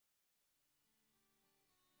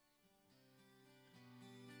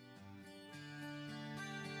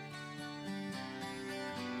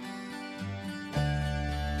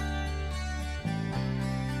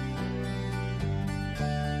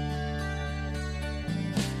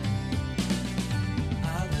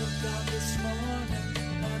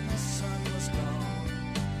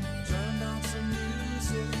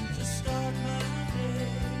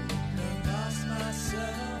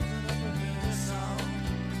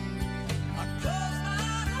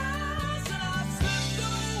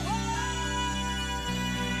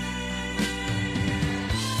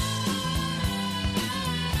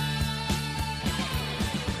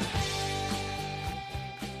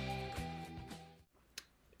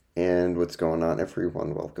And what's going on,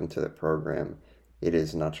 everyone? Welcome to the program. It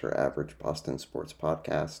is Not Your Average Boston Sports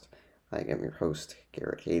Podcast. I am your host,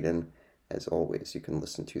 Garrett Hayden. As always, you can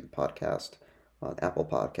listen to the podcast on Apple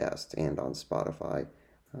Podcasts and on Spotify.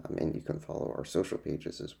 And you can follow our social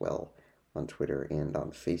pages as well on Twitter and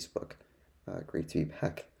on Facebook. Great to be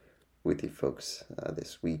back with you folks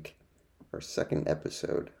this week. Our second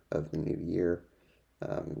episode of the new year.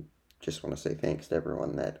 Just want to say thanks to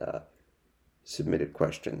everyone that submitted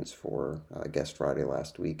questions for Guest Friday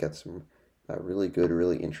last week. Got some really good,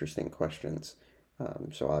 really interesting questions.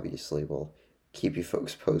 So obviously we'll keep you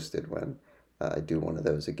folks posted when I do one of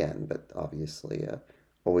those again. But obviously,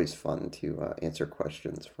 always fun to answer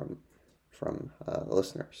questions from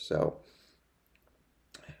listeners. So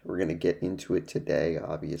we're going to get into it today.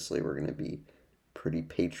 Obviously, we're going to be pretty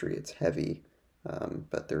Patriots heavy,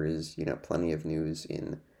 but there is plenty of news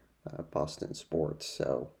in Boston sports.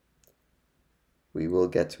 So we will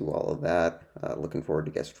get to all of that. Looking forward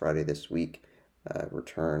to Guest Friday this week.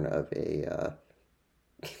 Return of a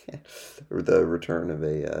the return of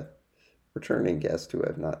a returning guest who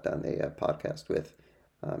I've not done a podcast with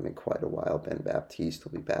in quite a while. Ben Baptiste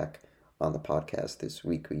will be back on the podcast this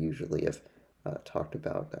week. We usually have talked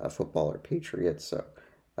about football or Patriots, so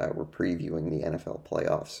we're previewing the NFL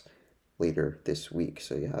playoffs later this week.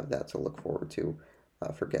 So you have that to look forward to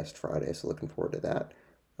for Guest Friday. So looking forward to that.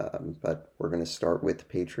 But we're going to start with the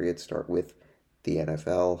Patriots, start with the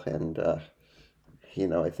NFL, and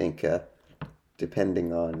I think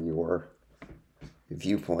depending on your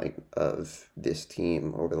viewpoint of this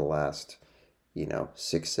team over the last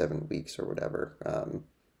 6-7 weeks or whatever,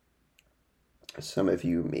 some of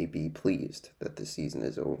you may be pleased that the season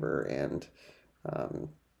is over and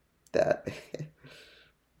that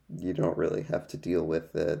you don't really have to deal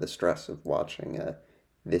with the stress of watching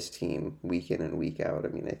this team week in and week out. I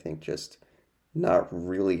mean, I think just not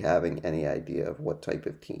really having any idea of what type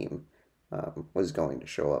of team was going to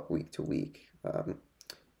show up week to week.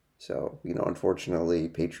 So, unfortunately,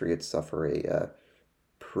 Patriots suffer a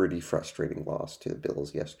pretty frustrating loss to the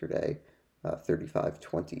Bills yesterday,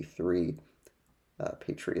 35-23.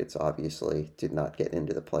 Patriots obviously did not get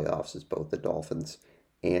into the playoffs as both the Dolphins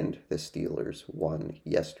and the Steelers won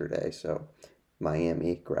yesterday. So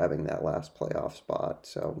Miami grabbing that last playoff spot.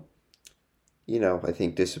 So, I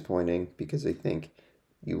think disappointing because I think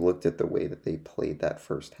you looked at the way that they played that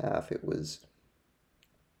first half. It was,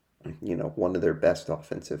 one of their best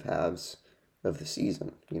offensive halves of the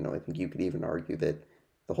season. I think you could even argue that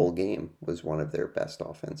the whole game was one of their best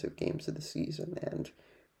offensive games of the season. And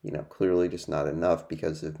clearly just not enough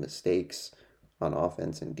because of mistakes on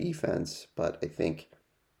offense and defense. But I think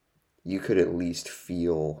you could at least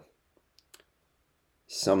feel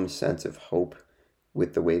some sense of hope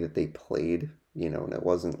with the way that they played, and it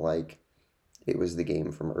wasn't like it was the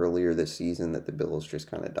game from earlier this season that the Bills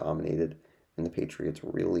just kind of dominated and the Patriots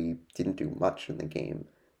really didn't do much in the game,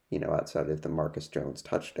 outside of the Marcus Jones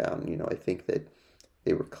touchdown. I think that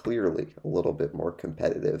they were clearly a little bit more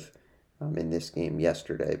competitive in this game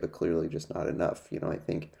yesterday, but clearly just not enough. I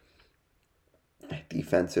think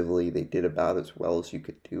defensively they did about as well as you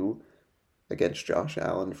could do against Josh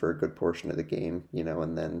Allen for a good portion of the game,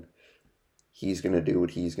 and then he's going to do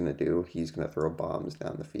what he's going to do. He's going to throw bombs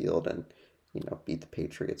down the field and, beat the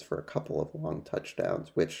Patriots for a couple of long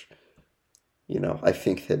touchdowns, which, I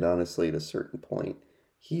think that honestly at a certain point,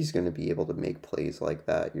 he's going to be able to make plays like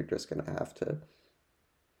that. You're just going to have to,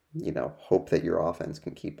 hope that your offense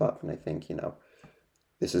can keep up. And I think,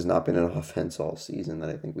 this has not been an offense all season that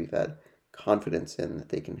I think we've had confidence in that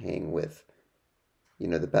they can hang with,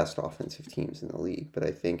 the best offensive teams in the league. But I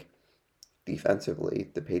think defensively,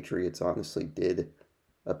 the Patriots honestly did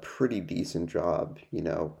a pretty decent job,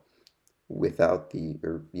 without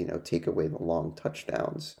take away the long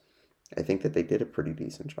touchdowns. I think that they did a pretty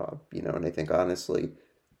decent job, and I think honestly,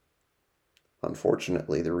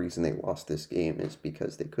 unfortunately, the reason they lost this game is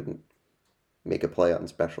because they couldn't make a play on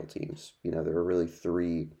special teams. There were really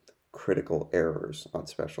three critical errors on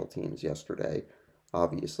special teams yesterday,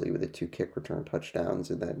 obviously with the 2 kick return touchdowns,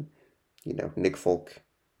 and then, Nick Folk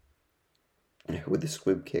with the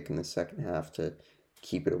squib kick in the second half to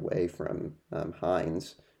keep it away from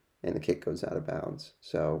Hines, and the kick goes out of bounds.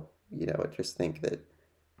 So, I just think that,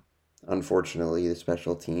 unfortunately, the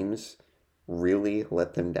special teams really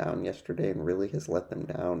let them down yesterday and really has let them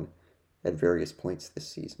down at various points this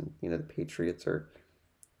season. The Patriots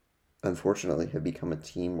unfortunately, have become a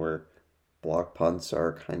team where block punts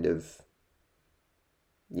are kind of,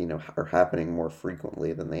 are happening more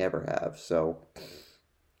frequently than they ever have. So,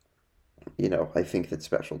 I think that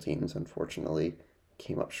special teams, unfortunately,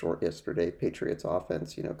 came up short yesterday. Patriots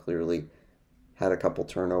offense, clearly had a couple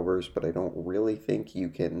turnovers, but I don't really think you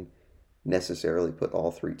can necessarily put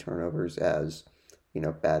all three turnovers as,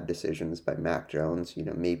 bad decisions by Mac Jones.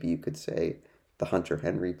 Maybe you could say the Hunter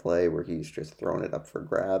Henry play where he's just throwing it up for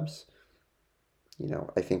grabs.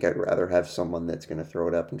 I think I'd rather have someone that's going to throw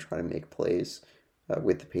it up and try to make plays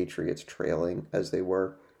with the Patriots trailing as they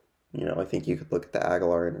were. I think you could look at the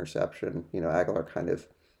Aguilar interception. Aguilar kind of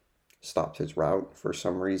stopped his route for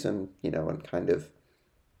some reason, and kind of,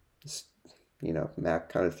 Mac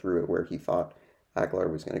kind of threw it where he thought Aguilar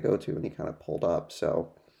was going to go to, and he kind of pulled up.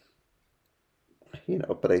 So,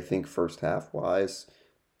 but I think first half wise,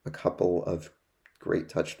 a couple of great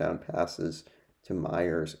touchdown passes to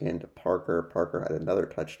Myers and to Parker. Parker had another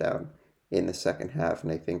touchdown in the second half,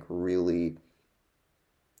 and I think really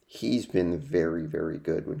he's been very, very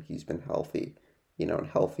good when he's been healthy. And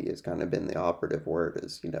healthy has kind of been the operative word.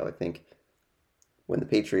 I think when the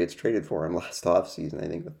Patriots traded for him last offseason, I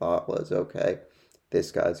think the thought was, okay,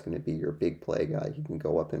 this guy's going to be your big play guy. He can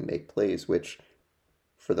go up and make plays, which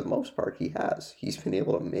for the most part he has. He's been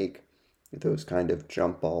able to make those kind of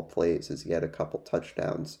jump ball plays as he had a couple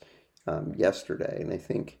touchdowns yesterday. And I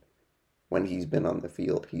think when he's been on the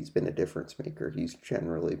field, he's been a difference maker. He's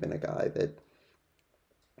generally been a guy that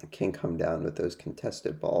can come down with those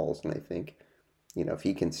contested balls. And I think, if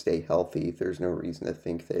he can stay healthy, there's no reason to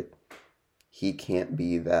think that he can't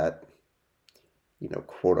be that,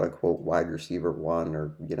 quote unquote wide receiver one,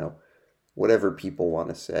 or, whatever people want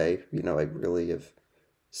to say. I really have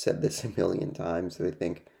said this a million times that I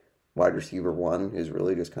think wide receiver one is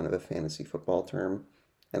really just kind of a fantasy football term.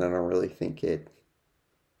 And I don't really think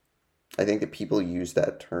I think that people use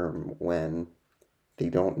that term when they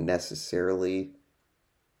don't necessarily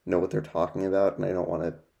know what they're talking about. And I don't want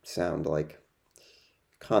to sound like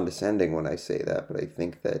condescending when I say that, but I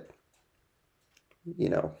think that,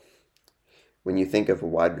 when you think of a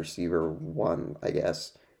wide receiver one, I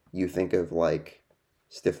guess, you think of like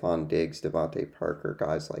Stephon Diggs, Devontae Parker,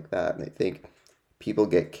 guys like that. And I think people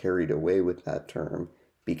get carried away with that term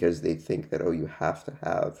because they think that, oh, you have to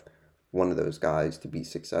have one of those guys to be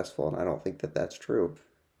successful. And I don't think that that's true.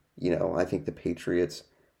 I think the Patriots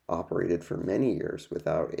operated for many years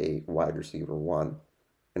without a wide receiver one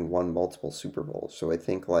and won multiple Super Bowls. So I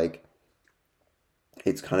think like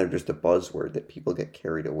it's kind of just a buzzword that people get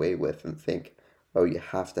carried away with and think, oh, you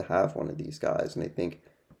have to have one of these guys. And I think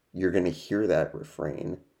you're going to hear that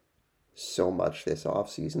refrain so much this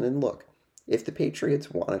offseason. And look, if the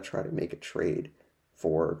Patriots want to try to make a trade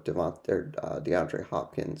for DeAndre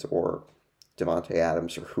Hopkins or Devontae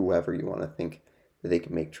Adams or whoever you want to think that they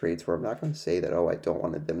can make trades for, I'm not going to say that, oh, I don't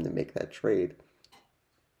want them to make that trade.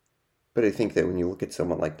 But I think that when you look at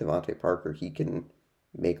someone like Devontae Parker, he can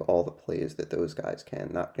make all the plays that those guys can.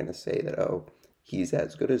 Not going to say that, oh, he's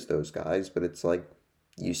as good as those guys, but it's like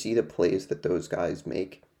you see the plays that those guys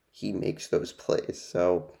make, he makes those plays.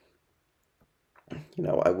 So,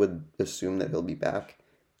 I would assume that he'll be back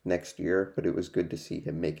next year, but it was good to see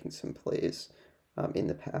him making some plays in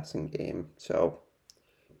the passing game. So,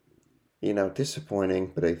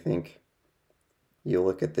 disappointing, but I think you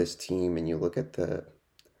look at this team and you look at the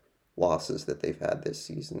losses that they've had this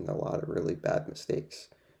season, a lot of really bad mistakes,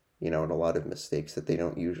 and a lot of mistakes that they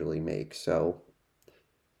don't usually make. So,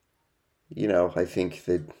 I think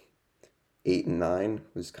that 8-9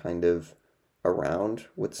 was kind of around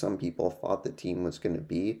what some people thought the team was going to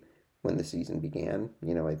be when the season began.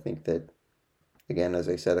 I think that, again, as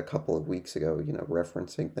I said a couple of weeks ago,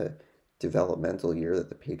 referencing the developmental year, that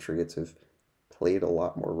the Patriots have played a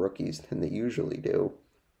lot more rookies than they usually do.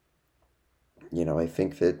 I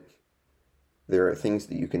think that there are things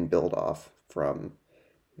that you can build off from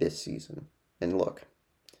this season. And look,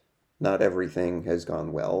 not everything has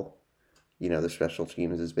gone well. The special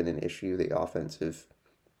teams has been an issue. The offensive,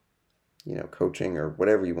 coaching or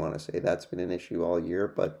whatever you want to say, that's been an issue all year.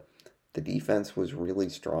 But the defense was really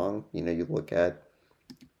strong. You look at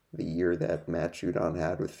the year that Matt Judon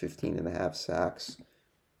had with 15 and a half sacks.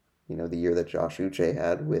 The year that Josh Uche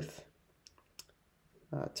had with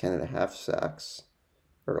 10 and a half sacks,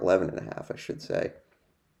 or 11 and a half, I should say.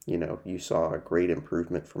 You saw a great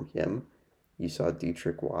improvement from him. You saw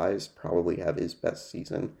Dietrich Wise probably have his best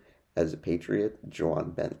season as a Patriot.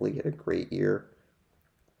 Juwan Bentley had a great year.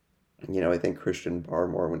 I think Christian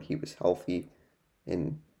Barmore, when he was healthy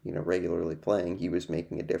and, regularly playing, he was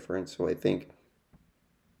making a difference. So I think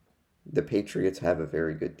the Patriots have a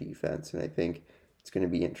very good defense, and I think it's going to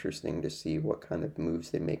be interesting to see what kind of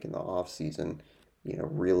moves they make in the offseason.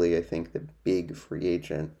 Really, I think the big free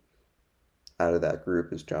agent out of that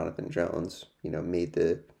group is Jonathan Jones. Made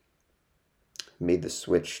the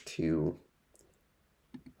switch to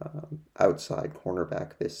outside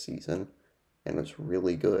cornerback this season. and was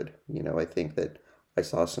really good. I think that I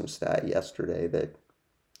saw some stat yesterday that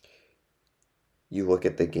you look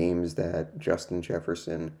at the games that Justin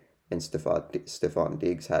Jefferson and Stephon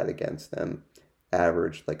Diggs had against them,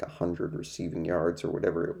 averaged like 100 receiving yards or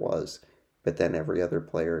whatever it was. But then every other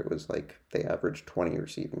player, it was like they averaged 20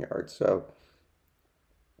 receiving yards. So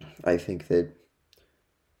I think that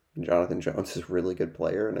Jonathan Jones is a really good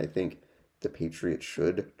player, and I think the Patriots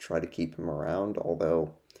should try to keep him around,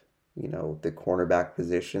 although, the cornerback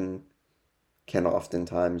position can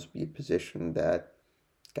oftentimes be a position that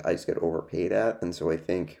guys get overpaid at. And so I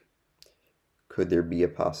think, could there be a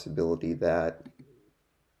possibility that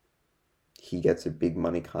he gets a big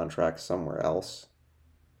money contract somewhere else,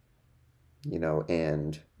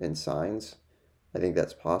 and signs? I think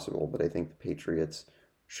that's possible, but I think the Patriots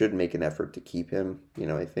should make an effort to keep him.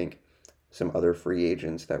 I think some other free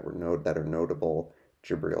agents that are notable: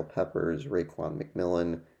 Jabril Peppers, Raekwon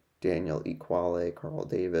McMillan, Daniel Ekuale, Carl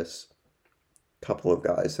Davis. Couple of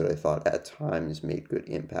guys that I thought at times made good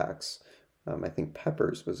impacts. I think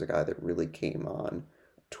Peppers was a guy that really came on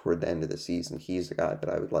toward the end of the season. He's a guy that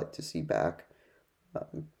I would like to see back.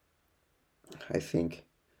 I think,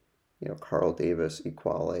 Carl Davis,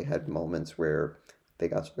 Ekuale had moments where they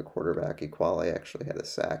got to the quarterback. Ekuale actually had a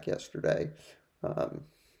sack yesterday. Um,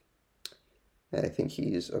 and I think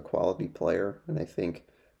he's a quality player. And I think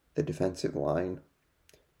the defensive line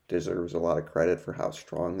deserves a lot of credit for how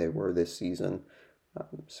strong they were this season.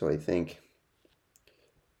 So I think,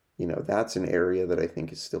 that's an area that I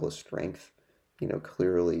think is still a strength.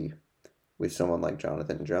 Clearly with someone like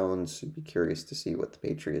Jonathan Jones, I'd be curious to see what the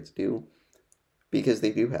Patriots do, because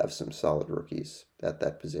they do have some solid rookies at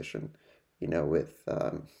that position, with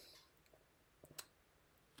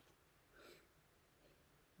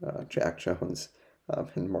Jack Jones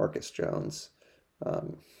and Marcus Jones.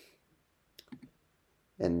 Um,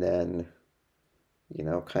 and then,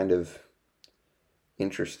 kind of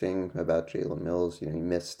interesting about Jalen Mills, he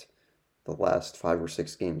missed the last 5 or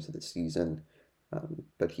 6 games of the season,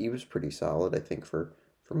 but he was pretty solid, I think, for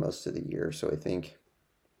most of the year. So I think,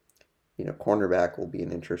 cornerback will be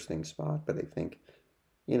an interesting spot, but I think,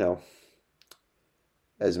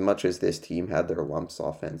 as much as this team had their lumps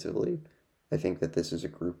offensively, I think that this is a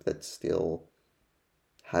group that still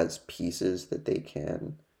has pieces that they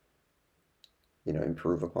can,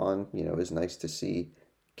 improve upon. It's nice to see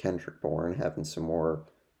Kendrick Bourne having some more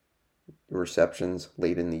receptions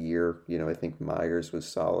late in the year. I think Myers was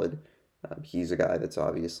solid. He's a guy that's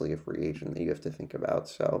obviously a free agent that you have to think about.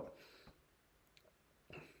 So,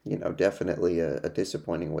 definitely a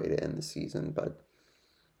disappointing way to end the season. But,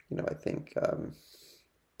 I think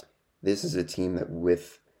this is a team that,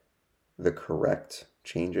 with the correct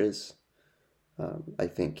changes, I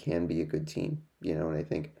think can be a good team. And I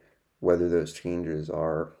think whether those changes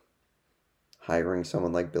are hiring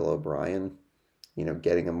someone like Bill O'Brien,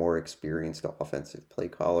 getting a more experienced offensive play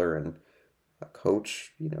caller and a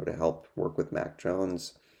coach, to help work with Mac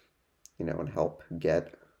Jones, and help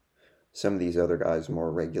get some of these other guys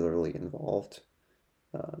more regularly involved.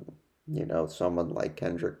 Someone like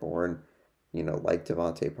Kendrick Bourne, like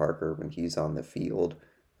Devontae Parker when he's on the field.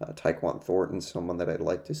 Tyquan Thornton, someone that I'd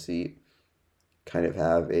like to see kind of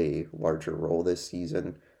have a larger role this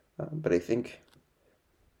season. But I think,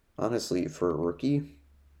 honestly, for a rookie,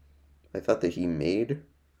 I thought that he made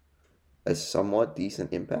a somewhat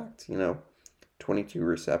decent impact. 22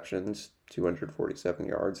 receptions, 247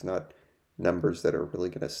 yards, not numbers that are really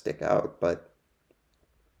going to stick out, but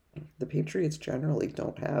the Patriots generally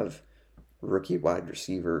don't have rookie wide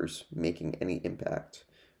receivers making any impact.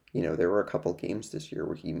 There were a couple games this year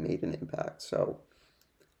where he made an impact, so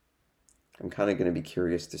I'm kind of going to be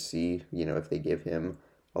curious to see, if they give him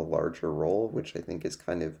a larger role, which I think is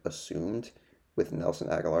kind of assumed with Nelson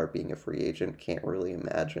Aguilar being a free agent. Can't really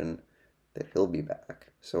imagine that he'll be back.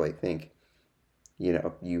 So I think,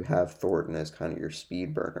 you have Thornton as kind of your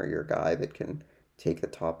speed burner, your guy that can take the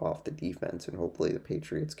top off the defense, and hopefully the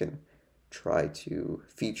Patriots can try to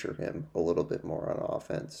feature him a little bit more on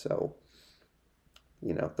offense. So,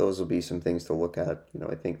 those will be some things to look at.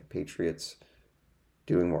 I think the Patriots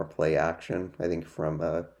doing more play action, I think from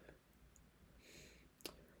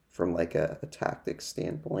like a tactics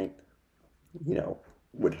standpoint,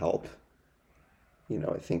 would help.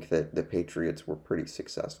 I think that the Patriots were pretty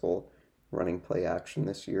successful running play action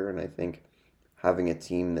this year, and I think having a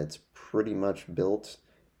team that's pretty much built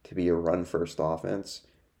to be a run first offense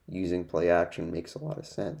using play action makes a lot of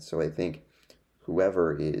sense. So I think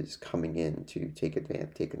whoever is coming in to take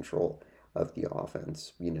control of the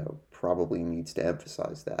offense, probably needs to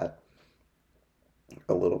emphasize that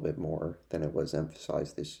a little bit more than it was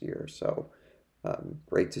emphasized this year. So,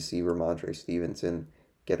 Great to see Ramondre Stevenson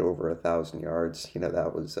get over 1,000 yards.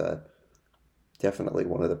 That was definitely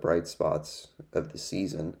one of the bright spots of the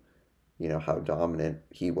season. How dominant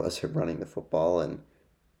he was at running the football and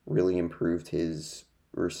really improved his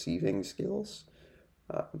receiving skills.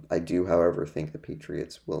 I do, however, think the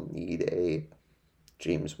Patriots will need a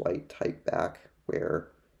James White type back where,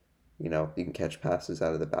 you can catch passes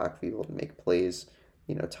out of the backfield and make plays.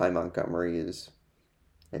 Ty Montgomery is,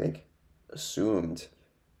 I think, assumed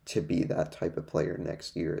to be that type of player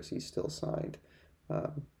next year as he's still signed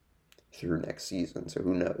through next season. So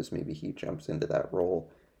who knows? Maybe he jumps into that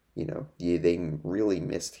role. They really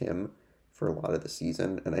missed him for a lot of the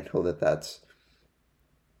season, and I know that that's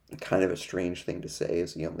kind of a strange thing to say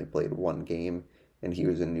as he only played one game and he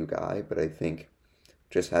was a new guy, but I think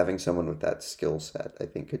just having someone with that skill set, I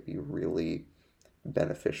think could be really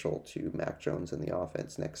beneficial to Mac Jones in the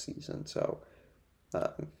offense next season. So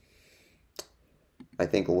um, I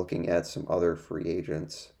think looking at some other free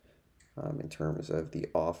agents in terms of the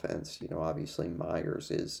offense, obviously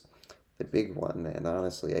Myers is the big one, and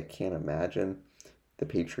honestly, I can't imagine the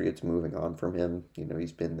Patriots moving on from him.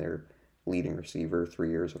 He's been their leading receiver 3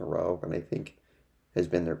 years in a row, and I think has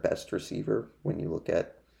been their best receiver when you look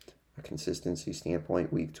at a consistency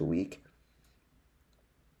standpoint week to week.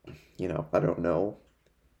 I don't know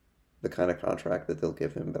the kind of contract that they'll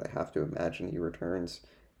give him, but I have to imagine he returns.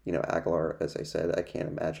 Aguilar, as I said, I can't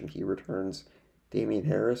imagine he returns. Damian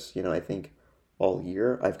Harris, I think all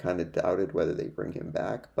year I've kind of doubted whether they bring him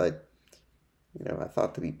back, but I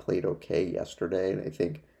thought that he played okay yesterday, and I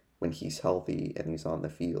think when he's healthy and he's on the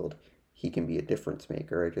field, he can be a difference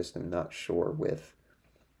maker. I just am not sure with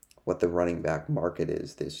what the running back market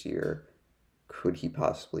is this year. Could he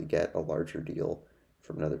possibly get a larger deal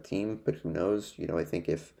from another team? But who knows? I think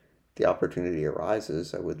if the opportunity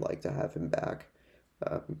arises, I would like to have him back.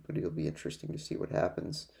 But it'll be interesting to see what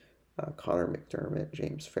happens. Connor McDermott,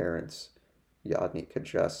 James Ferentz, Yodny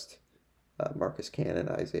Kajust, Marcus Cannon,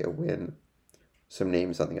 Isaiah Wynn. Some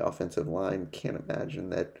names on the offensive line. Can't imagine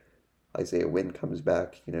that Isaiah Wynn comes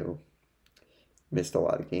back. Missed a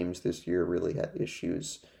lot of games this year, really had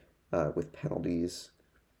issues with penalties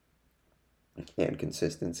and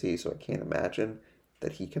consistency, so I can't imagine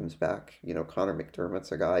that he comes back. Connor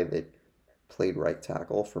McDermott's a guy that played right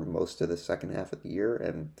tackle for most of the second half of the year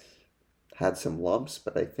and had some lumps,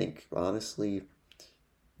 but I think honestly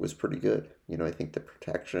was pretty good. I think the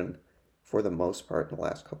protection for the most part in the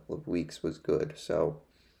last couple of weeks was good. So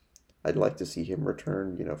I'd like to see him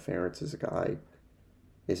return. Ferentz is a guy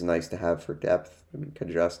is nice to have for depth. I mean,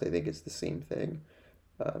 Kajust, I think, is the same thing.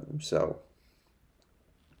 So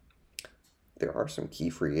there are some key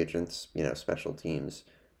free agents, special teams.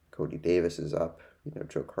 Cody Davis is up,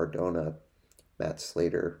 Joe Cardona, Matt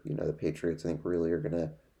Slater. The Patriots, I think, really are going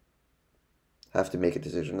to have to make a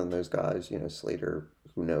decision on those guys. Slater,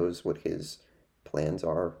 who knows what his plans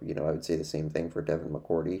are. I would say the same thing for Devin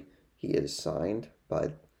McCourty. He is signed,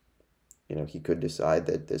 but, he could decide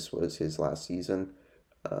that this was his last season.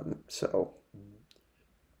 So,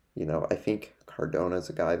 I think Cardona is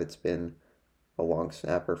a guy that's been a long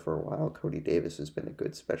snapper for a while. Cody Davis has been a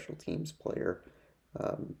good special teams player.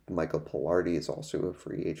 Michael Pilardi is also a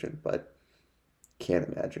free agent, but can't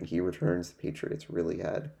imagine he returns. The Patriots really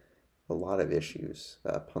had a lot of issues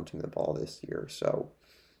punting the ball this year. So,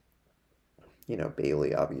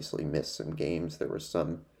 Bailey obviously missed some games. There was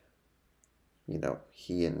some,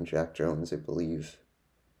 he and Jack Jones, I believe,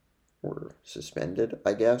 were suspended,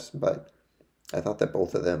 I guess, but I thought that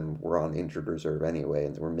both of them were on injured reserve anyway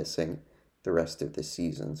and were missing the rest of the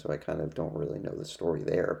season, so I kind of don't really know the story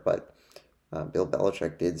there. But Bill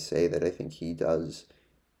Belichick did say that I think he does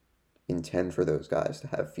intend for those guys to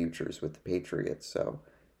have futures with the Patriots. So,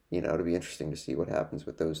 it'll be interesting to see what happens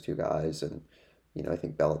with those two guys. And, I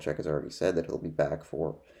think Belichick has already said that he'll be back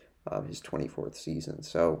for his 24th season.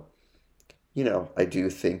 So, I do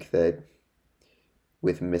think that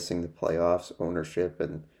with missing the playoffs, ownership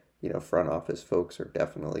and, front office folks are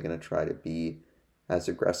definitely going to try to be as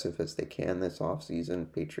aggressive as they can this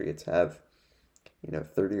offseason. Patriots have,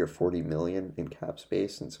 30 or 40 million in cap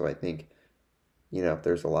space. And so I think,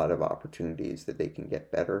 there's a lot of opportunities that they can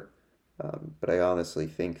get better. But I honestly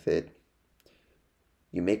think that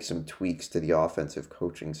you make some tweaks to the offensive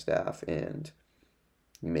coaching staff and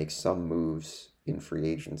you make some moves in free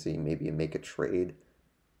agency, maybe you make a trade.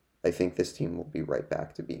 I think this team will be right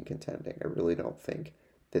back to being contending. I really don't think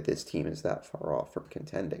that this team is that far off from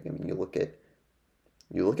contending. I mean, you look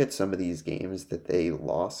at some of these games that they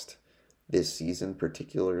lost this season,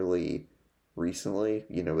 particularly recently,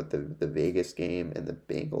 with the Vegas game and the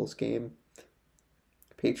Bengals game.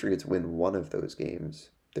 Patriots win one of those games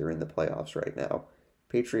they're in the playoffs right now.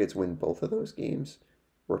 Patriots win both of those games.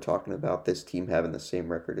 We're talking about this team having the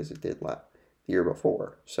same record as it did the year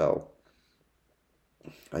before. So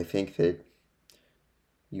I think that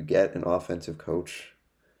you get an offensive coach,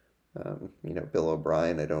 Bill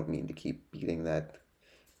O'Brien. I don't mean to keep beating that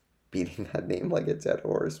name like it's at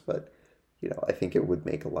horse, but I think it would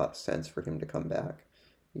make a lot of sense for him to come back.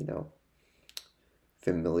 You know,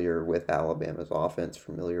 familiar with Alabama's offense,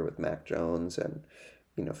 familiar with Mac Jones, and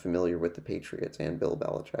familiar with the Patriots and Bill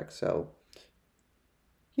Belichick. So,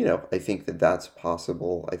 I think that that's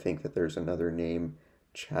possible. I think that there's another name,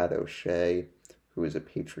 Chad O'Shea, who is a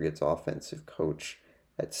Patriots offensive coach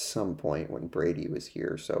at some point when Brady was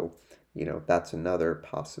here. So, that's another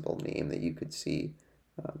possible name that you could see.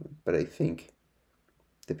 But I think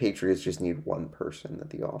the Patriots just need one person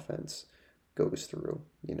that the offense goes through,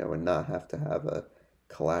 and not have to have a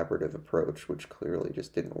collaborative approach, which clearly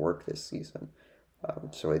just didn't work this season.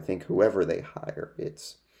 So I think whoever they hire,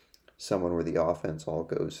 it's someone where the offense all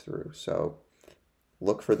goes through. So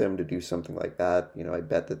look for them to do something like that. I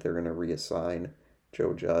bet that they're going to reassign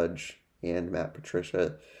Joe Judge and Matt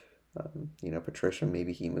Patricia. Patricia,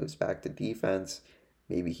 maybe he moves back to defense.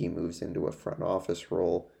 Maybe he moves into a front office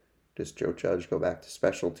role. Does Joe Judge go back to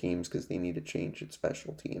special teams because they need to change its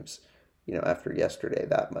special teams? After yesterday,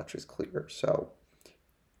 that much is clear. So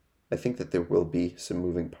I think that there will be some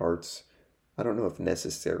moving parts. I don't know if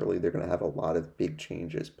necessarily they're going to have a lot of big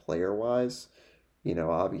changes player-wise.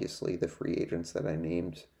 Obviously the free agents that I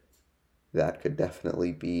named, that could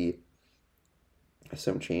definitely be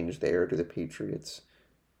some change there. Do the Patriots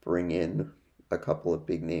bring in a couple of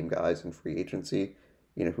big name guys in free agency?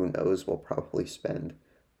 Who knows? We'll probably spend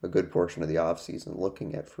a good portion of the offseason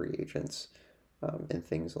looking at free agents and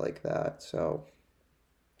things like that. So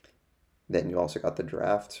then you also got the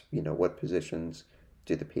draft. What positions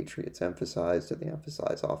do the Patriots emphasize? Do they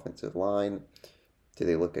emphasize offensive line? Do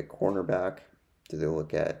they look at cornerback? Do they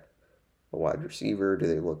look at a wide receiver? Do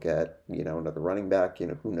they look at, another running back?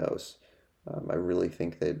 Who knows? I really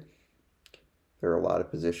think that there are a lot of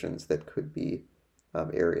positions that could be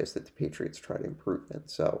areas that the Patriots try to improve in.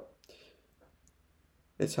 So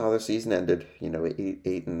it's how the season ended.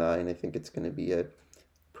 8-9. I think it's going to be a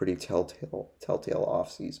pretty telltale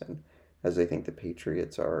off season, as I think the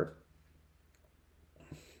Patriots are.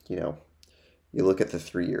 You look at the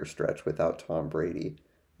 3-year stretch without Tom Brady.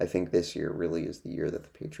 I think this year really is the year that the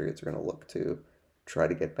Patriots are going to look to try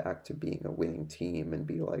to get back to being a winning team and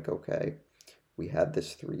be like, okay, we had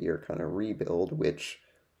this 3-year kind of rebuild, which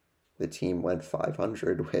the team went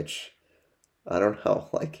 500, which I don't know,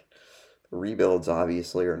 like rebuilds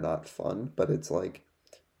obviously are not fun, but it's like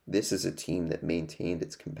this is a team that maintained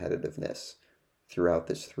its competitiveness throughout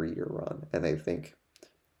this 3-year run. And I think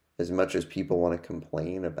as much as people want to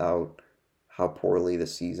complain about how poorly the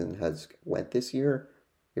season has went this year,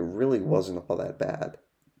 it really wasn't all that bad.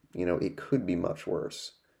 It could be much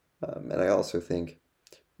worse. And I also think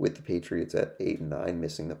with the Patriots at 8-9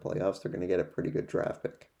 missing the playoffs, they're going to get a pretty good draft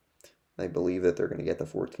pick. I believe that they're going to get the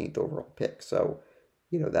 14th overall pick. So,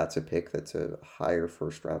 that's a pick that's a higher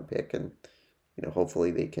first round pick. And,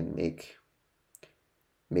 hopefully they can make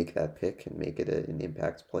that pick and make it an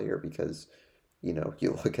impact player because, you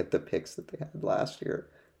look at the picks that they had last year,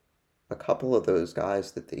 a couple of those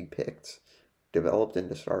guys that they picked developed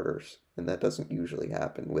into starters. And that doesn't usually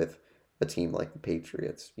happen with a team like the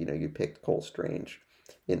Patriots. You picked Cole Strange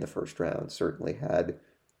in the first round, certainly had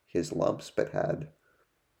his lumps, but had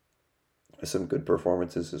some good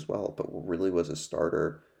performances as well, but really was a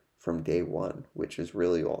starter from day one, which is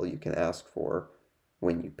really all you can ask for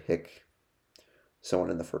when you pick someone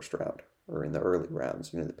in the first round or in the early rounds.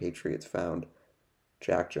 The Patriots found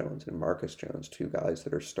Jack Jones and Marcus Jones, two guys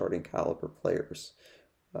that are starting caliber players.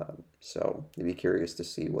 So you'd be curious to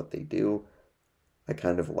see what they do. I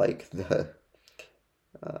kind of like the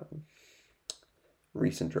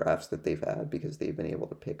recent drafts that they've had because they've been able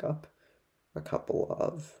to pick up a couple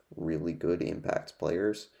of really good impact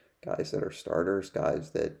players, guys that are starters,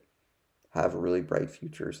 guys that have really bright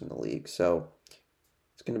futures in the league. So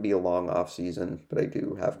it's going to be a long off season, but I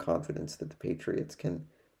do have confidence that the Patriots can,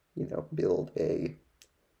 build a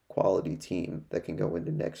quality team that can go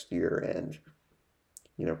into next year and,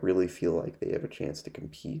 really feel like they have a chance to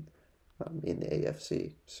compete in the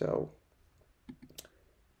AFC. So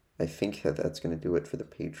I think that that's going to do it for the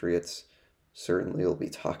Patriots. Certainly we'll be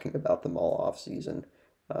talking about them all off season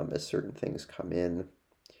as certain things come in.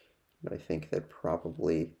 I think that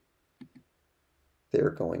probably they're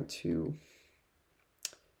going to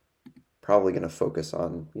focus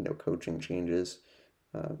on, coaching changes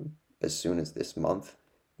as soon as this month.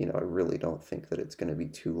 I really don't think that it's going to be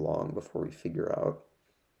too long before we figure out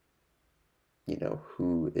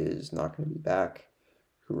who is not going to be back,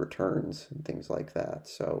 who returns, and things like that.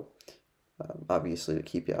 So obviously to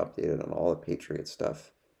keep you updated on all the Patriot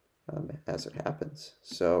stuff as it happens.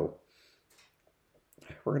 So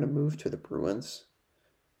we're going to move to the Bruins,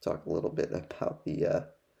 talk a little bit about the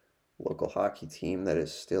local hockey team that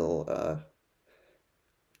is still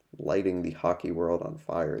lighting the hockey world on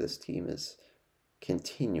fire. This team is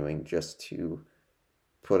continuing just to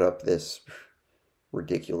put up this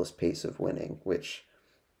ridiculous pace of winning, which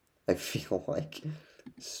I feel like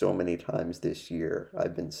so many times this year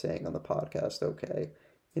I've been saying on the podcast, okay,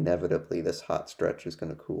 inevitably this hot stretch is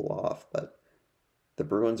going to cool off, but the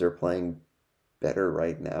Bruins are playing better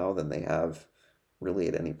right now than they have really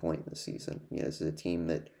at any point in the season. This is a team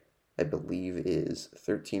that I believe is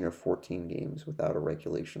 13 or 14 games without a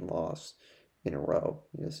regulation loss in a row.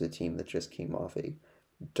 This is a team that just came off a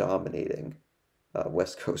dominating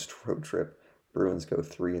West Coast road trip. Bruins go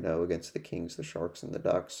 3-0 against the Kings, the Sharks, and the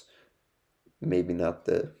Ducks. Maybe not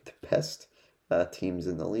the best teams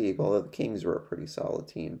in the league, although the Kings were a pretty solid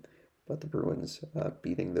team. But the Bruins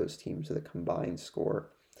beating those teams with a combined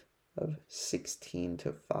score of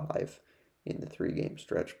 16-5 in the 3-game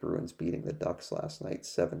stretch. Bruins beating the Ducks last night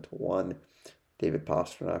 7-1. David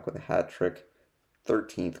Pastrnak with a hat trick,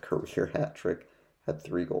 13th career hat trick, had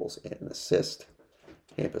 3 goals and an assist.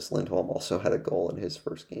 Hampus Lindholm also had a goal in his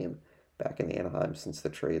first game back in Anaheim since the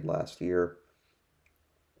trade last year.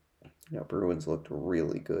 Bruins looked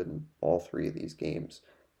really good in all 3 of these games.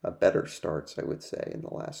 Better starts, I would say, in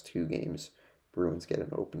the last 2 games. Bruins get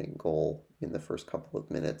an opening goal in the first couple of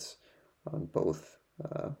minutes on both,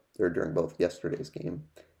 or during both yesterday's game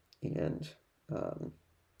and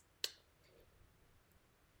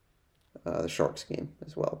the Sharks game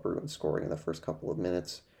as well. Bruins scoring in the first couple of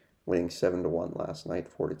minutes, winning 7-1 last night,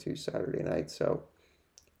 4-2 Saturday night. So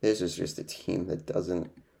this is just a team that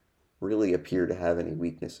doesn't really appear to have any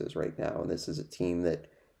weaknesses right now. And this is a team that,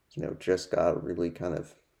 just got really kind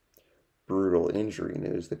of brutal injury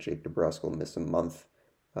news that Jake DeBrusk will miss a month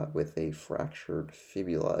with a fractured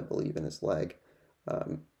fibula, I believe, in his leg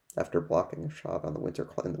after blocking a shot on in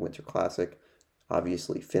the Winter Classic.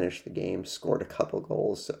 Obviously finished the game, scored a couple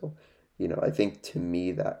goals. So, I think to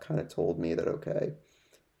me that kind of told me that, okay,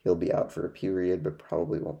 he'll be out for a period, but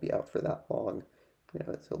probably won't be out for that long.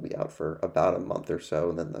 He'll be out for about a month or so,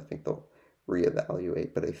 and then I think they'll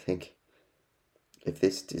reevaluate. But I think if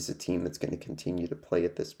this is a team that's going to continue to play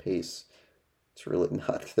at this pace, it's really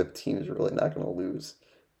not, the team is really not going to lose,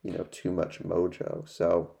 too much mojo.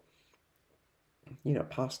 So,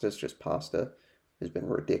 Pasta's just Pasta. Has been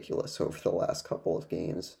ridiculous over the last couple of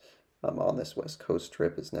games. On this West Coast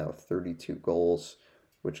trip is now 32 goals,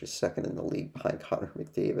 which is second in the league behind Connor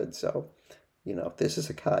McDavid. So, this is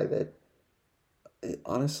a guy that,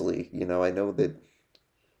 honestly, I know that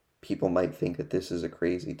people might think that this is a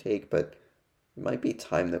crazy take, but it might be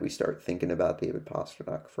time that we start thinking about David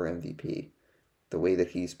Pastrnak for MVP. The way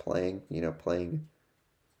that he's playing, playing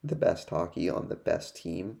the best hockey on the best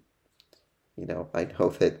team. I know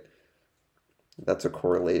that that's a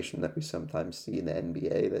correlation that we sometimes see in the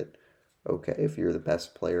NBA that, okay, if you're the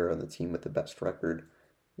best player on the team with the best record,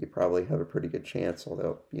 you probably have a pretty good chance.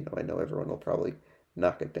 Although, I know everyone will probably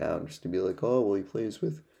knock it down just to be like, oh, well, he plays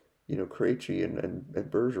with, Krejci and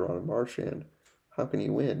Bergeron and Marchand. How can he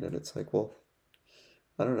win? And it's like, well,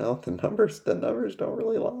 I don't know. The numbers don't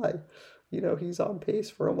really lie. He's on pace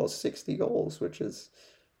for almost 60 goals, which is,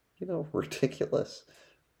 ridiculous.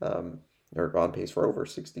 Or on pace for over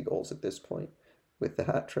 60 goals at this point with the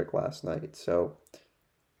hat trick last night. So,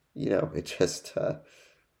 it just,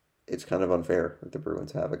 it's kind of unfair that the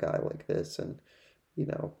Bruins have a guy like this. And,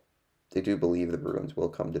 they do believe the Bruins will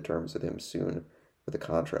come to terms with him soon with a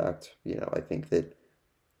contract. I think that,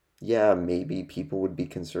 yeah, maybe people would be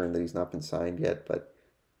concerned that he's not been signed yet, but,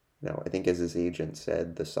 I think as his agent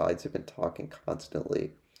said, the sides have been talking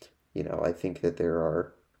constantly. I think that there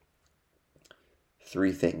are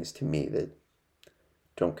 3 things to me that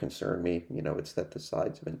don't concern me. It's that the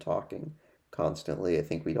sides have been talking constantly. I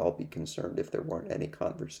think we'd all be concerned if there weren't any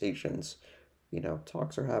conversations.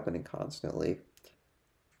 Talks are happening constantly.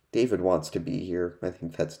 David wants to be here. I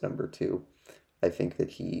think that's number 2. I think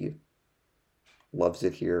that he loves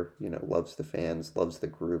it here, loves the fans, loves the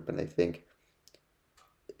group, and I think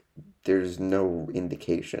there's no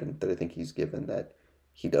indication that I think he's given that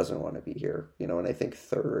he doesn't want to be here, and I think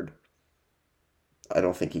third, I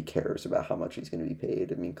don't think he cares about how much he's going to be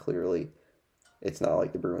paid. I mean, clearly, it's not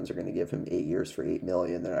like the Bruins are going to give him 8 years for $8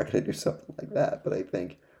 million. They're not going to do something like that. But I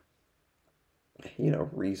think,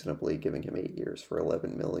 reasonably giving him 8 years for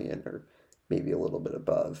 $11 million or maybe a little bit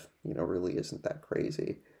above, really isn't that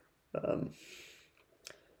crazy.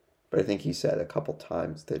 But I think he said a couple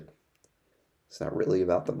times that it's not really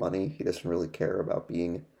about the money. He doesn't really care about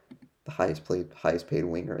being the highest paid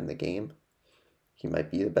winger in the game. He might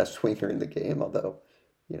be the best winger in the game, although,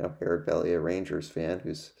 Eric Bellier, Rangers fan,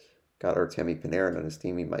 who's got Artemi Panarin on his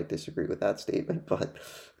team, he might disagree with that statement. But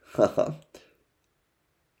um,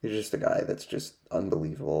 he's just a guy that's just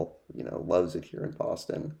unbelievable. Loves it here in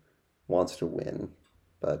Boston, wants to win,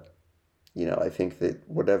 but I think that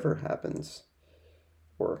whatever happens,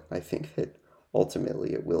 or I think that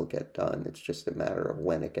ultimately it will get done. It's just a matter of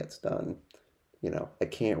when it gets done. I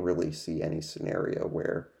can't really see any scenario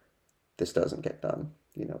where this doesn't get done.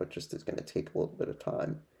 It just is going to take a little bit of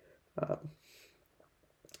time. Um,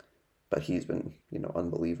 but he's been,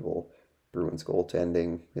 unbelievable. Bruins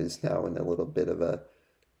goaltending is now in a little bit of a,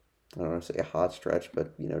 I don't want to say a hot stretch,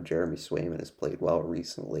 but, Jeremy Swayman has played well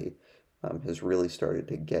recently, has really started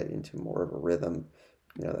to get into more of a rhythm.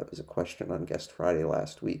 That was a question on Guest Friday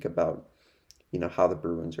last week about, how the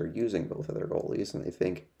Bruins are using both of their goalies. And I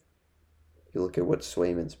think you look at what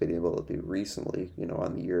Swayman's been able to do recently,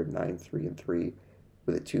 on the year 9-3-3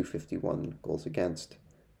 with a 251 goals against,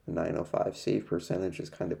 a 905 save percentage has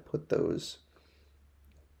kind of put those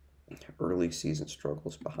early season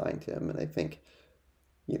struggles behind him. And I think,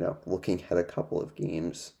 looking at a couple of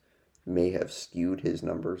games may have skewed his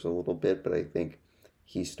numbers a little bit, but I think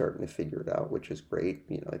he's starting to figure it out, which is great.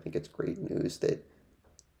 I think it's great news that,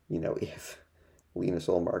 if Linus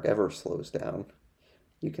Ullmark ever slows down,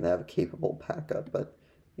 you can have a capable backup. But,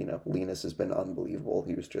 Linus has been unbelievable.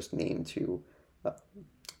 He was just named to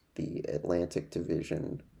the Atlantic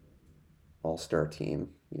Division All-Star team.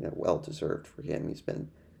 Well deserved for him. He's been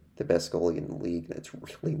the best goalie in the league, and it's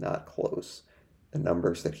really not close. The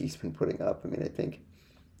numbers that he's been putting up. I think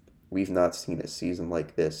we've not seen a season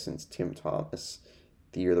like this since Tim Thomas,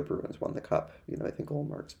 the year the Bruins won the Cup. I think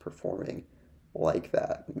Ullmark's performing like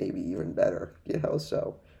that, maybe even better,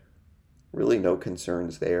 so really no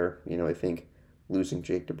concerns there. I think losing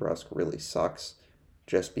Jake DeBrusk really sucks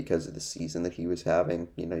just because of the season that he was having.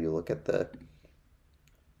 You look at the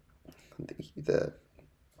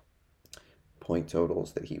point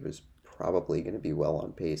totals that he was probably going to be well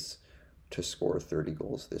on pace to score 30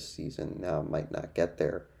 goals this season. Now might not get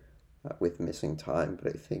there with missing time,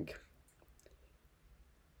 but I think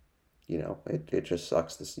it just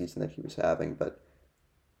sucks the season that he was having, but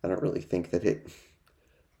I don't really think that it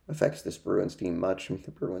affects this Bruins team much.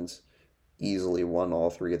 The Bruins easily won all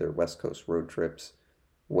three of their West Coast road trips,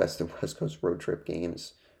 West Coast road trip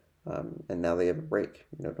games, and now they have a break.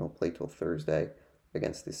 Don't play till Thursday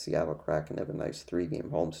against the Seattle Kraken. Have a nice 3-game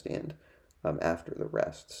homestand after the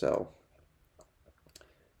rest. So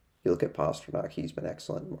you look at Pastrnak, he's been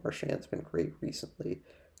excellent. Marchand's been great recently.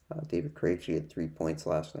 David Krejci had 3 points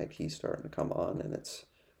last night. He's starting to come on, and it's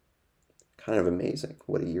kind of amazing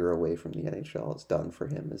what a year away from the NHL has done for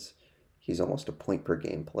him. Is he's almost a point per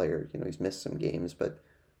game player. He's missed some games, but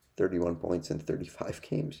 31 points in 35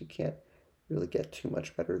 games, you can't really get too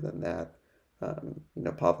much better than that.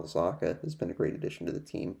 Pavel Zacha has been a great addition to the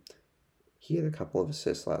team. He had a couple of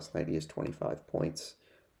assists last night. He has 25 points.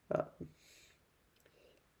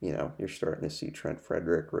 You're starting to see Trent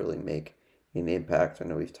Frederic really make an impact. I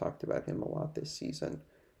know we've talked about him a lot this season.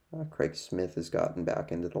 Craig Smith has gotten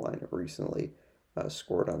back into the lineup recently,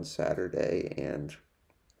 scored on Saturday, and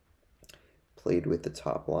played with the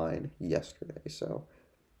top line yesterday. So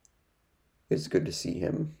it's good to see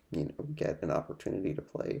him, get an opportunity to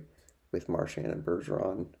play with Marchand and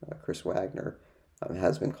Bergeron. Chris Wagner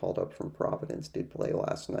has been called up from Providence, did play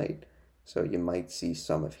last night. So you might see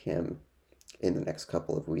some of him in the next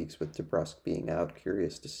couple of weeks with DeBrusk being out.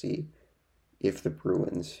 Curious to see if the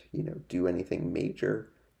Bruins, do anything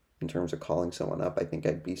major in terms of calling someone up. I think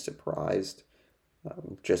I'd be surprised,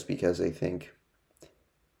 just because I think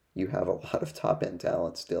you have a lot of top-end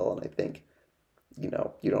talent still, and I think, you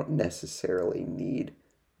don't necessarily need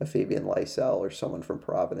a Fabian Lysell or someone from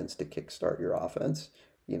Providence to kickstart your offense.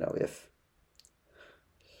 If,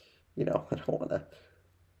 I don't want to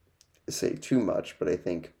say too much, but I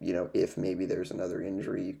think, if maybe there's another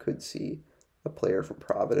injury, you could see a player from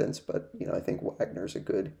Providence, but, I think Wagner's a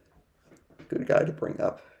good guy to bring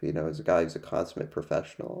up, as a guy who's a consummate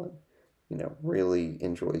professional and, really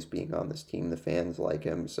enjoys being on this team. The fans like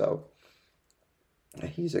him, so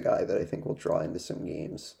he's a guy that I think will draw into some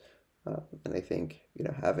games. And I think,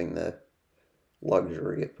 having the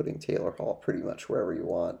luxury of putting Taylor Hall pretty much wherever you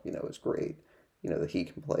want, is great. That he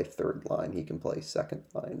can play third line, he can play second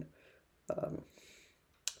line.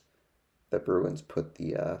 The Bruins put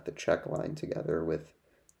the Czech line together with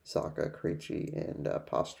Zacha, Krejci, and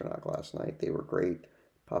Pastrnak last night. They were great.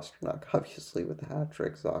 Pastrnak, obviously, with the hat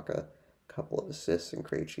trick. Zacha, a a couple of assists, and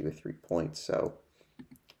Krejci with 3 points. So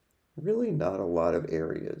really not a lot of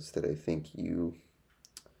areas that I think you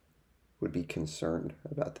would be concerned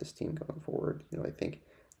about this team going forward. I think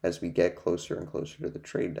as we get closer and closer to the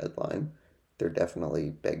trade deadline, there definitely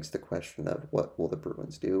begs the question of what will the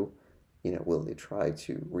Bruins do? Will they try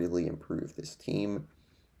to really improve this team?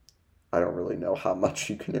 I don't really know how much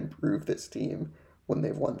you can improve this team when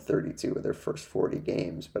they've won 32 of their first 40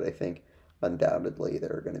 games, but I think undoubtedly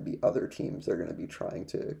there are going to be other teams that are going to be trying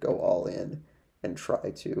to go all in and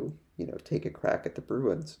try to, take a crack at the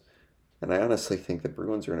Bruins. And I honestly think the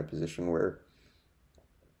Bruins are in a position where,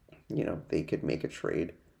 they could make a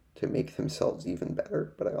trade to make themselves even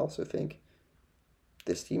better. But I also think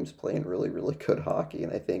this team's playing really, really good hockey.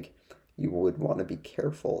 And I think you would want to be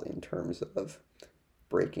careful in terms of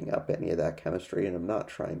breaking up any of that chemistry. And I'm not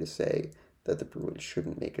trying to say that the Bruins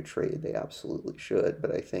shouldn't make a trade. They absolutely should.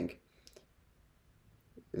 But I think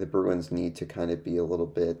the Bruins need to kind of be a little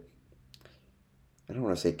bit, I don't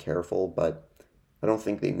want to say careful, but I don't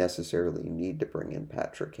think they necessarily need to bring in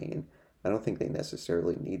Patrick Kane. I don't think they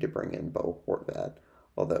necessarily need to bring in Bo Horvat,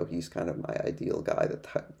 although he's kind of my ideal guy that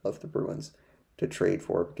I love the Bruins to trade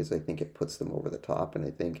for because I think it puts them over the top, and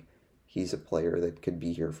I think he's a player that could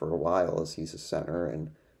be here for a while as he's a center,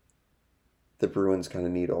 and the Bruins kind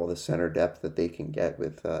of need all the center depth that they can get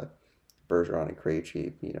with Bergeron and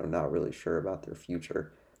Krejci. Not really sure about their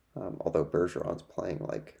future, although Bergeron's playing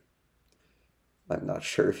like I'm not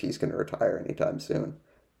sure if he's going to retire anytime soon.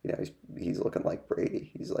 He's looking like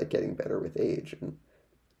Brady. He's like getting better with age and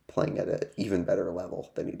playing at an even better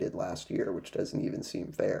level than he did last year, which doesn't even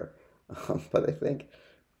seem fair. But I think,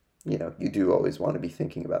 you do always want to be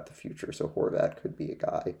thinking about the future. So Horvat could be a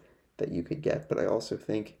guy that you could get. But I also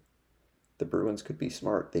think the Bruins could be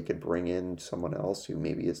smart. They could bring in someone else who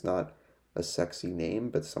maybe is not a sexy name,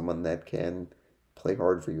 but someone that can play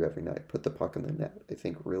hard for you every night, put the puck in the net. I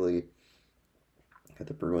think really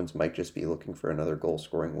the Bruins might just be looking for another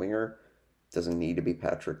goal-scoring winger. Doesn't need to be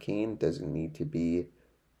Patrick Kane. Doesn't need to be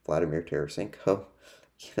Vladimir Tarasenko.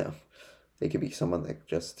 They could be someone that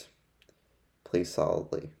just plays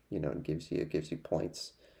solidly, and gives you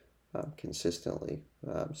points consistently.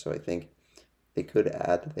 So I think they could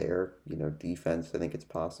add their, defense. I think it's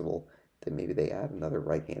possible that maybe they add another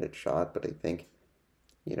right-handed shot, but I think,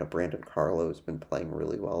 Brandon Carlo's been playing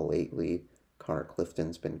really well lately. Connor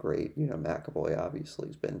Clifton's been great. McAvoy obviously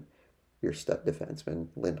has been your stud defenseman.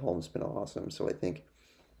 Lindholm's been awesome. So I think,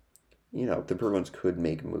 the Bruins could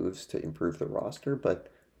make moves to improve the roster,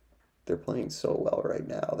 but they're playing so well right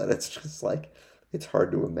now that it's just like, it's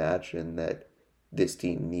hard to imagine that this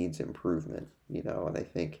team needs improvement, and I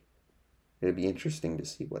think it'd be interesting to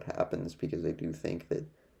see what happens because I do think that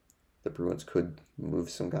the Bruins could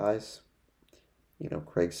move some guys.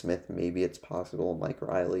 Craig Smith, maybe it's possible. Mike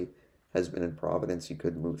Riley has been in Providence. You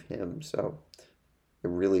could move him. So I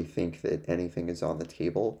really think that anything is on the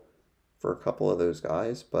table for a couple of those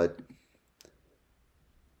guys, but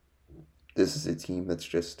this is a team that's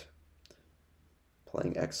just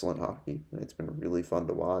playing excellent hockey. And it's been really fun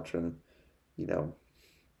to watch. And,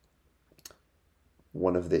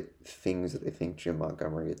 one of the things that I think Jim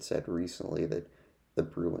Montgomery had said recently that the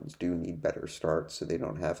Bruins do need better starts so they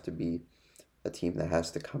don't have to be a team that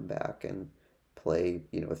has to come back and play,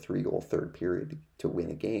 a 3-goal third period to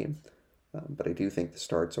win a game. But I do think the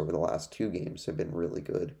starts over the last 2 games have been really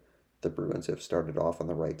good. The Bruins have started off on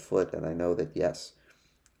the right foot, and I know that, yes,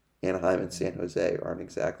 Anaheim and San Jose aren't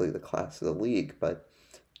exactly the class of the league, but,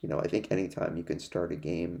 I think anytime you can start a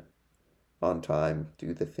game on time,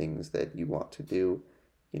 do the things that you want to do,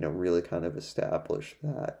 really kind of establish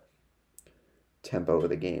that tempo of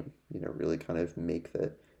the game, really kind of make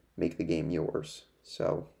the game yours.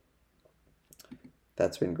 So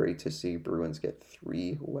that's been great to see. Bruins get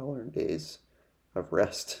 3 well-earned days of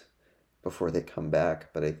rest before they come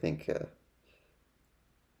back. But I think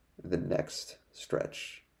the next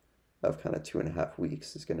stretch of kind of 2.5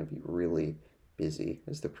 weeks is going to be really busy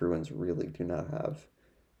as the Bruins really do not have,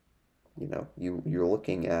 you're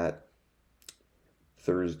looking at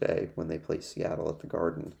Thursday when they play Seattle at the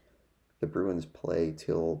Garden. The Bruins play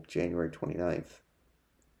till January 29th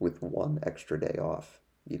with 1 extra day off.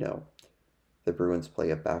 The Bruins play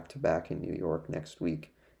a back-to-back in New York next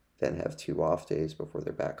week, then have 2 off days before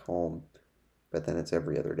they're back home, but then it's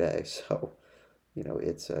every other day. So,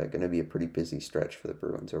 it's going to be a pretty busy stretch for the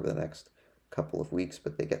Bruins over the next couple of weeks,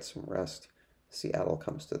 but they get some rest. Seattle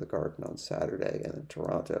comes to the Garden on Saturday, and then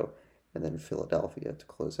Toronto, and then Philadelphia to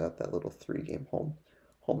close out that little 3-game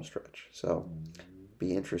home stretch. So,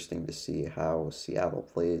 be interesting to see how Seattle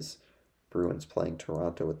plays. Bruins playing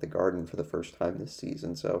Toronto at the Garden for the first time this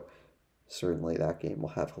season, so certainly that game will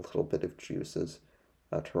have a little bit of juices.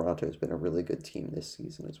 Toronto has been a really good team this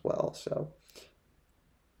season as well. So,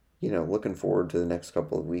 looking forward to the next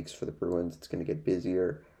couple of weeks for the Bruins. It's going to get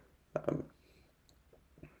busier. Um,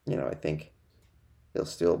 I think they'll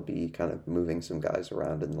still be kind of moving some guys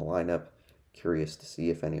around in the lineup. Curious to see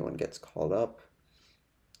if anyone gets called up.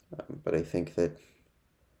 But I think that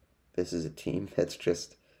this is a team that's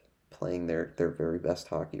just playing their very best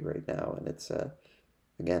hockey right now. And it's,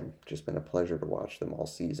 again, just been a pleasure to watch them all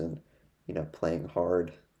season, playing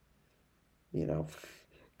hard, you know,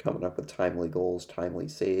 coming up with timely goals, timely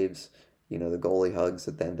saves, the goalie hugs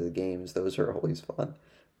at the end of the games. Those are always fun.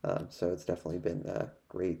 So it's definitely been a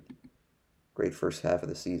great first half of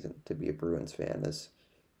the season to be a Bruins fan. As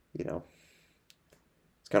you know,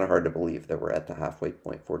 it's kind of hard to believe that we're at the halfway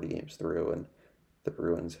point, 40 games through, and the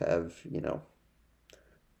Bruins have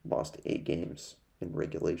lost 8 games in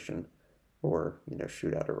regulation or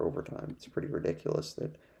shootout or overtime. It's pretty ridiculous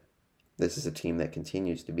that this is a team that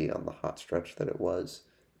continues to be on the hot stretch that it was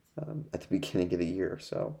at the beginning of the year.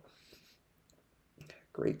 So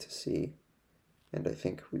great to see. And I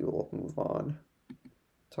think we will move on,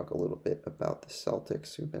 talk a little bit about the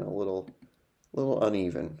Celtics, who've been a little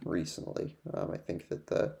uneven recently. I think that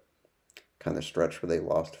the kind of stretch where they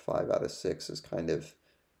lost 5 out of 6 is kind of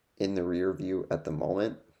in the rear view at the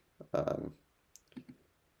moment. The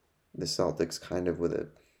Celtics kind of with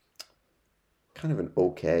an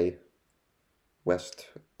okay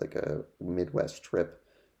a Midwest trip.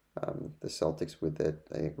 The Celtics with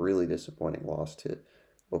a really disappointing loss to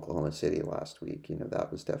Oklahoma City last week.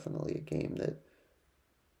 That was definitely a game that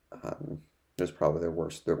was probably their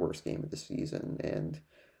worst game of the season, and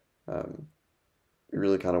it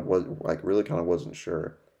really kind of wasn't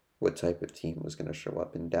sure what type of team was going to show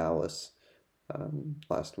up in Dallas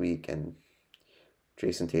last week, and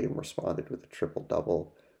Jason Tatum responded with a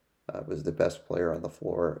triple-double, was the best player on the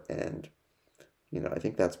floor, and I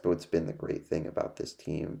think that's what's been the great thing about this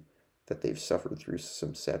team, that they've suffered through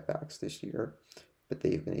some setbacks this year, but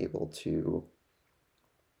they've been able to,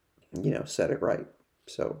 set it right.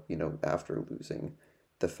 So, after losing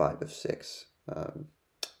the 5 of 6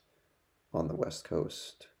 on the West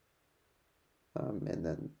Coast, and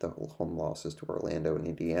then the home losses to Orlando and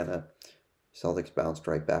Indiana, Celtics bounced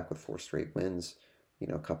right back with 4 straight wins.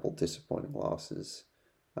 A couple disappointing losses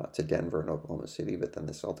to Denver and Oklahoma City, but then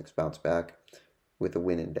the Celtics bounced back with a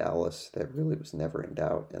win in Dallas that really was never in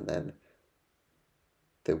doubt. And then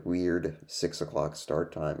the weird 6 o'clock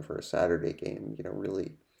start time for a Saturday game,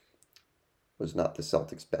 really was not the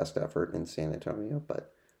Celtics' best effort in San Antonio,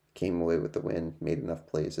 but came away with the win, made enough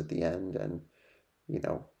plays at the end, and,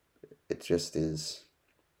 it just is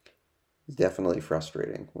definitely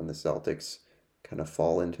frustrating when the Celtics kind of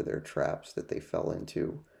fall into their traps that they fell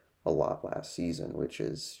into a lot last season, which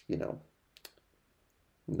is,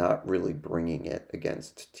 not really bringing it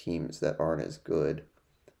against teams that aren't as good,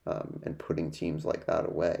 and putting teams like that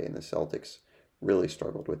away. And the Celtics really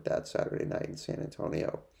struggled with that Saturday night in San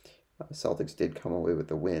Antonio. Celtics did come away with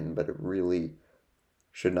the win, but it really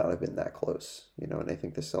should not have been that close, and I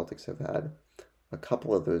think the Celtics have had a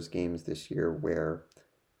couple of those games this year where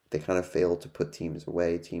they kind of fail to put teams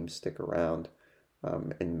away, teams stick around,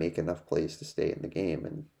 and make enough plays to stay in the game.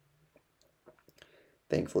 And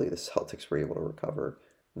thankfully, the Celtics were able to recover,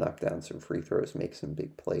 knock down some free throws, make some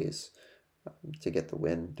big plays to get the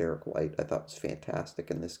win. Derek White, I thought, was fantastic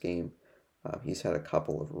in this game. He's had a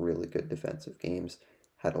couple of really good defensive games,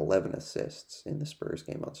 had 11 assists in the Spurs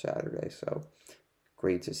game on Saturday. So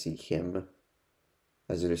great to see him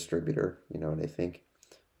as a distributor, and I think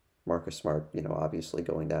Marcus Smart, obviously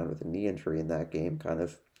going down with a knee injury in that game, kind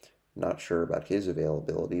of not sure about his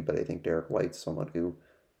availability, but I think Derek White's someone who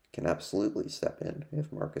can absolutely step in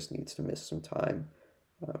if Marcus needs to miss some time.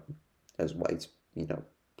 As White's,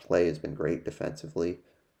 play has been great defensively,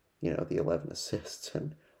 the 11 assists,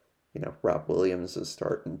 and, Rob Williams is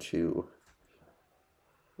starting to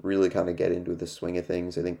really kind of get into the swing of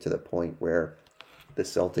things, I think, to the point where the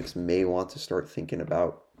Celtics may want to start thinking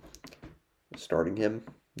about starting him.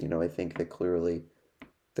 I think that clearly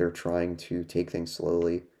they're trying to take things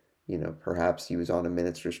slowly. Perhaps he was on a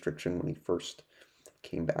minutes restriction when he first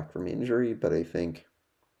came back from injury, but I think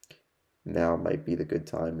now might be the good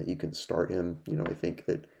time that you can start him. I think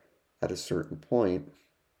that at a certain point,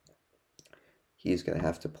 he's going to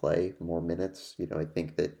have to play more minutes. I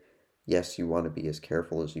think that, yes, you want to be as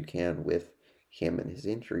careful as you can with him and his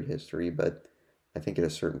injury history, but I think at a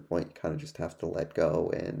certain point, you kind of just have to let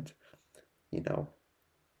go and,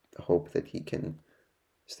 hope that he can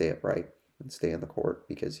stay upright and stay on the court,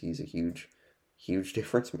 because he's a huge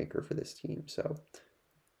difference maker for this team. So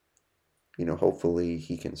hopefully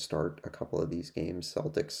he can start a couple of these games.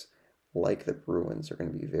 Celtics, like the Bruins, are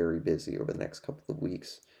going to be very busy over the next couple of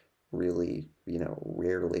weeks, really,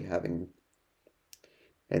 rarely having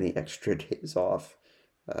any extra days off,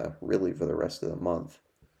 really for the rest of the month.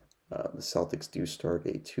 The Celtics do start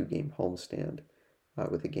a two-game homestand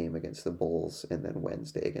with a game against the Bulls and then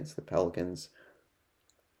Wednesday against the Pelicans.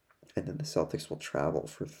 And then the Celtics will travel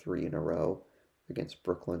for three in a row against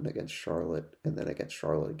Brooklyn, against Charlotte, and then against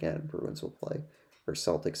Charlotte again. Bruins will play, or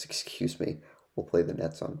Celtics, excuse me, will play the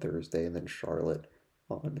Nets on Thursday and then Charlotte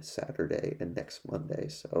on Saturday and next Monday.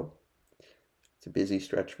 So it's a busy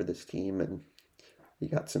stretch for this team, and you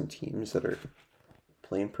got some teams that are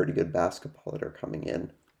playing pretty good basketball that are coming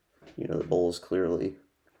in. The Bulls clearly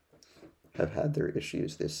have had their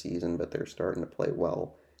issues this season, but they're starting to play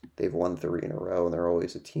well. They've won three in a row, and they're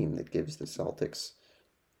always a team that gives the Celtics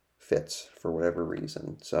fits for whatever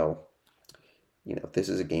reason. So, if this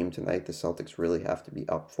is a game tonight, the Celtics really have to be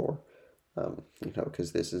up for,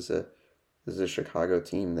 because this is a Chicago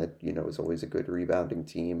team that, is always a good rebounding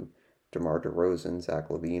team. DeMar DeRozan, Zach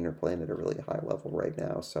LaVine are playing at a really high level right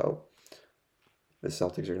now. So the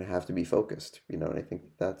Celtics are going to have to be focused, and I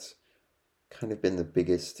think that's kind of been the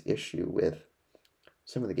biggest issue with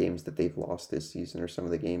some of the games that they've lost this season, or some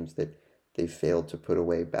of the games that they've failed to put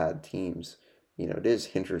away bad teams. It is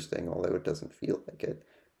interesting, although it doesn't feel like it.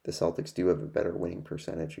 The Celtics do have a better winning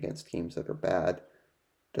percentage against teams that are bad.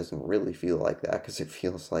 It doesn't really feel like that, because it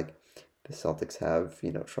feels like the Celtics have,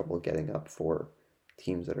 trouble getting up for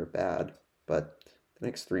teams that are bad. But the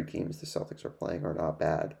next three teams the Celtics are playing are not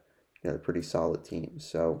bad. They're pretty solid teams.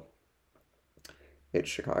 So it's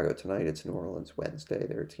Chicago tonight. It's New Orleans Wednesday.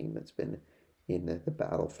 They're a team that's been in the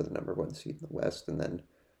battle for the number one seed in the West. And then,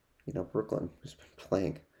 Brooklyn, who's been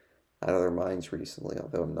playing out of their minds recently,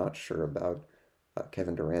 although I'm not sure about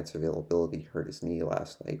Kevin Durant's availability. He hurt his knee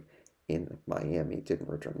last night in Miami, didn't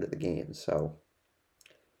return to the game. So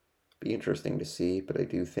be interesting to see, but I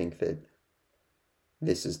do think that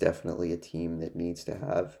this is definitely a team that needs to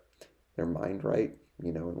have their mind right,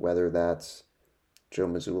 and whether that's Joe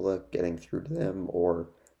Mazzulla getting through to them, or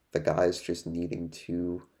the guys just needing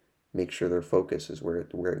to make sure their focus is where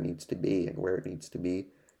it needs to be, and where it needs to be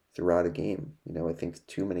throughout a game. I think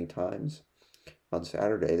too many times on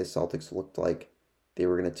Saturday, the Celtics looked like they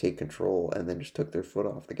were going to take control and then just took their foot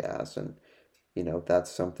off the gas. And,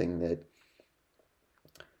 that's something that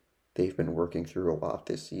they've been working through a lot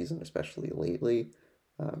this season, especially lately.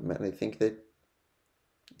 And I think that,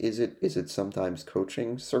 is it sometimes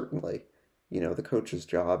coaching? Certainly. The coach's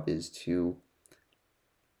job is to,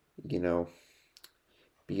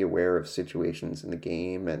 be aware of situations in the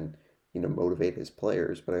game and, motivate his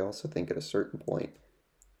players. But I also think at a certain point,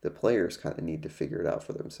 the players kind of need to figure it out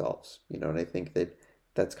for themselves, and I think that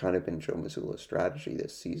that's kind of been Joe Mazzulla's strategy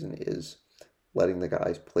this season, is letting the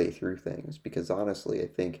guys play through things. Because honestly, I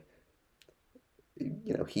think,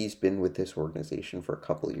 he's been with this organization for a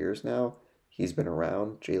couple of years now. He's been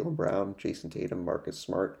around Jaylen Brown, Jason Tatum, Marcus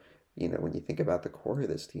Smart, when you think about the core of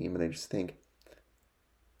this team. And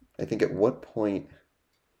I think at what point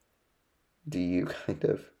do you kind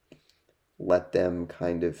of let them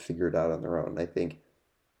kind of figure it out on their own? I think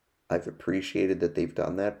I've appreciated that they've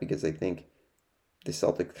done that, because I think the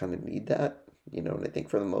Celtics kind of need that, and I think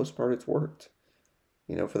for the most part it's worked.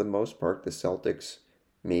 For the most part, the Celtics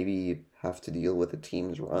maybe have to deal with a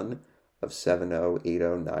team's run of 7-0,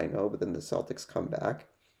 8-0, 9-0, but then the Celtics come back,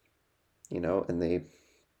 and they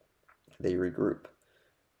regroup.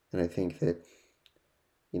 And I think that,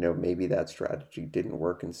 maybe that strategy didn't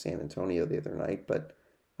work in San Antonio the other night, but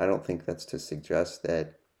I don't think that's to suggest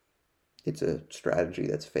that it's a strategy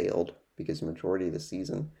that's failed, because the majority of the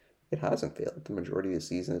season, it hasn't failed. The majority of the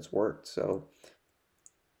season, it's worked. So,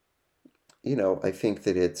 I think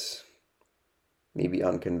that it's maybe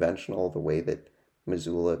unconventional the way that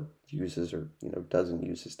Mazzulla uses, or, doesn't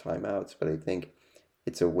use his timeouts, but I think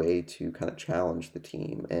it's a way to kind of challenge the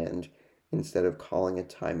team. And instead of calling a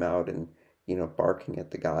timeout and, barking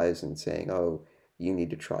at the guys and saying, oh, you need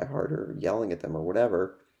to try harder, yelling at them or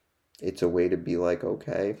whatever, it's a way to be like,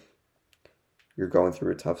 okay, you're going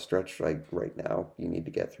through a tough stretch right now. You need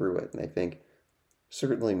to get through it. And I think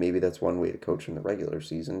certainly maybe that's one way to coach in the regular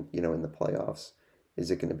season. In the playoffs,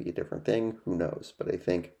 is it going to be a different thing? Who knows? But I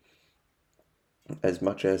think, as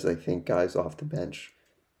much as I think guys off the bench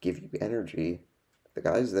give you energy, the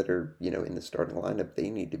guys that are, in the starting lineup, they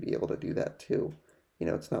need to be able to do that too.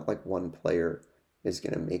 It's not like one player is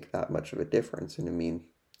going to make that much of a difference. And I mean,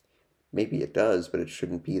 maybe it does, but it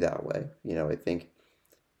shouldn't be that way. I think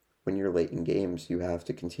when you're late in games, you have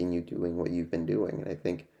to continue doing what you've been doing. And I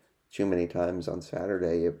think too many times on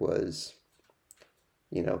Saturday, it was,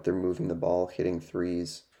 they're moving the ball, hitting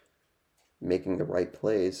threes, making the right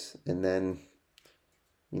plays, and then,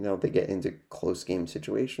 they get into close game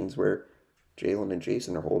situations where Jalen and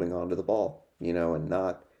Jason are holding on to the ball, and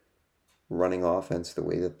not running offense the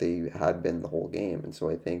way that they had been the whole game. And so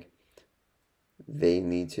I think they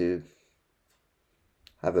need to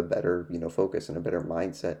have a better, focus and a better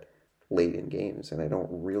mindset late in games. And I don't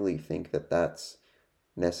really think that that's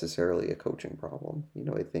necessarily a coaching problem.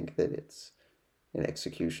 I think that it's an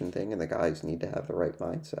execution thing, and the guys need to have the right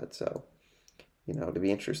mindset. So, it'll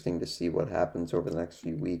be interesting to see what happens over the next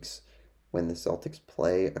few weeks when the Celtics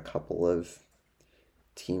play a couple of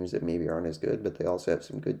teams that maybe aren't as good, but they also have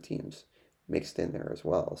some good teams mixed in there as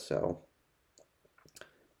well. So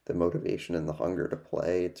the motivation and the hunger to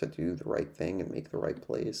play, to do the right thing and make the right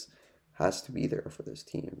plays has to be there for this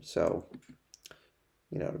team. So,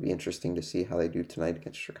 it'll be interesting to see how they do tonight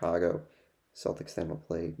against Chicago. Celtics then will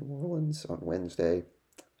play New Orleans on Wednesday,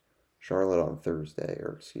 Charlotte on Thursday,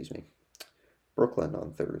 Brooklyn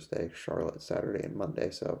on Thursday, Charlotte Saturday and Monday.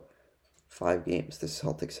 So 5 games the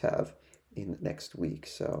Celtics have in the next week.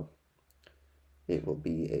 So it will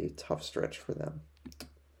be a tough stretch for them.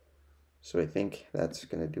 So I think that's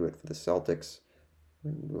going to do it for the Celtics.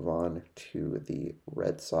 We're going to move on to the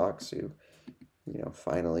Red Sox, who,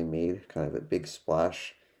 finally made kind of a big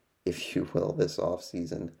splash, if you will, this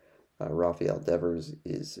offseason. Rafael Devers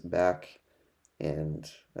is back, and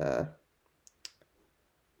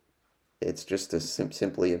it's just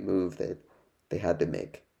simply a move that they had to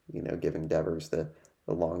make, giving Devers the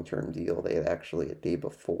long-term deal. They had actually, a day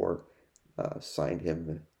before, signed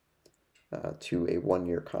him to a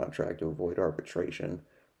 1-year contract to avoid arbitration,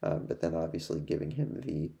 but then obviously giving him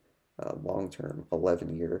the long-term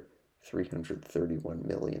 11-year, $331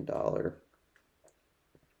 million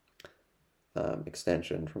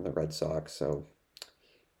extension from the Red Sox. So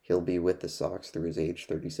he'll be with the Sox through his age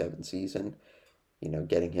 37 season.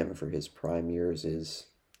 Getting him for his prime years is,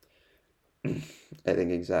 I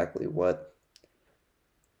think, exactly what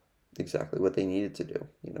they needed to do.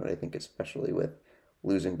 And I think especially with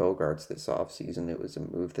losing Bogaerts this offseason, it was a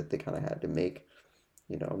move that they kind of had to make.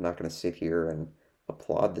 I'm not going to sit here and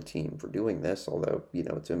applaud the team for doing this, although,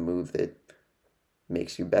 it's a move that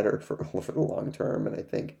makes you better for the long term. And I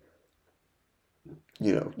think,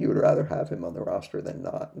 you would rather have him on the roster than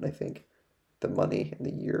not. And I think the money and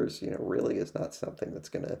the years, really is not something that's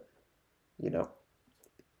going to,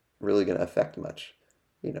 really going to affect much.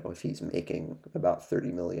 If he's making about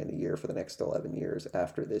 $30 million a year for the next 11 years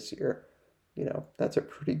after this year, that's a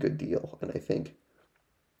pretty good deal. And I think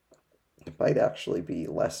it might actually be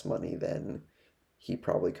less money than he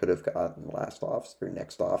probably could have gotten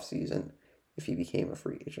next off season if he became a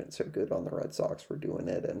free agent. So good on the Red Sox for doing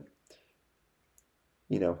it. And,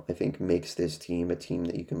 I think makes this team a team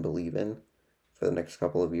that you can believe in for the next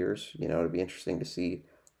couple of years. It'll be interesting to see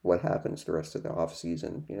what happens the rest of the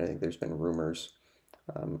offseason. I think there's been rumors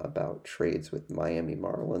about trades with Miami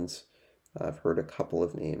Marlins. I've heard a couple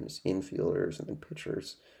of names, infielders and then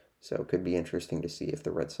pitchers. So it could be interesting to see if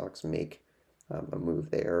the Red Sox make a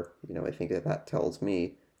move there. I think that tells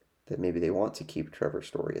me that maybe they want to keep Trevor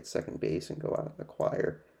Story at second base and go out and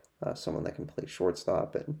acquire someone that can play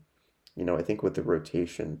shortstop. And, I think with the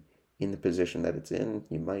rotation in the position that it's in,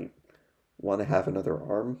 you might want to have another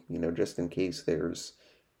arm, just in case there's,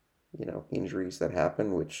 injuries that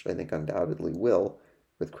happen, which I think undoubtedly will,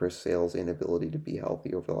 with Chris Sale's inability to be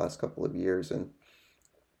healthy over the last couple of years. And,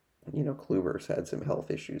 Kluber's had some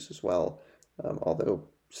health issues as well, although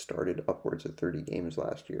started upwards of 30 games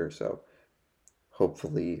last year. So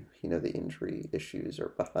hopefully, the injury issues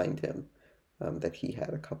are behind him that he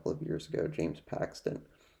had a couple of years ago. James Paxton,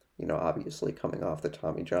 obviously coming off the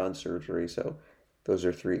Tommy John surgery. So those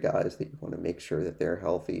are 3 guys that you want to make sure that they're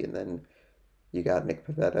healthy. And then you got Nick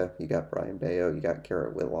Pivetta, you got Brian Bayo, you got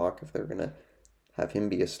Garrett Whitlock. If they're going to have him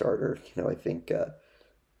be a starter, I think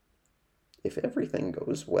if everything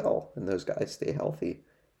goes well and those guys stay healthy,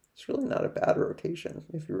 it's really not a bad rotation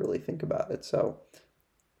if you really think about it. So,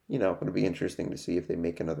 it'll be interesting to see if they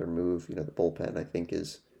make another move. The bullpen, I think,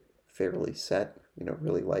 is fairly set.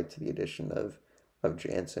 Really liked the addition of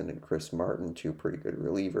Jansen and Chris Martin, 2 pretty good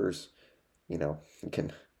relievers. You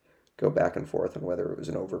can go back and forth on whether it was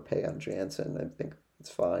an overpay on Jansen. I think it's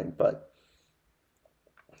fine, but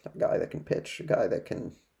a guy that can pitch, a guy that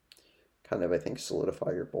can kind of, I think,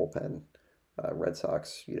 solidify your bullpen. Red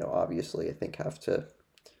Sox, obviously, I think have to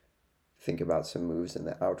think about some moves in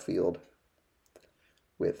the outfield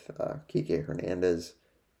with Kike Hernandez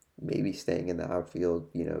maybe staying in the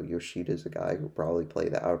outfield. Yoshida's a guy who will probably play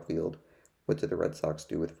the outfield. What do the Red Sox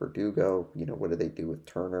do with Verdugo? What do they do with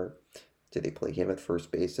Turner? Do they play him at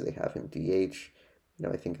first base? Do they have him DH?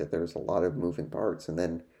 I think that there's a lot of moving parts. And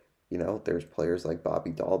then, there's players like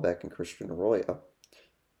Bobby Dahlbeck and Christian Arroyo.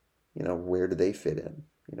 Where do they fit in?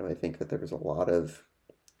 I think that there's a lot of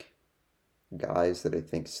guys that I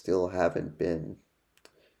think still haven't been,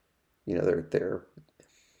 their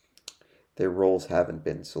roles haven't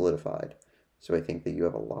been solidified. So I think that you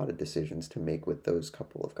have a lot of decisions to make with those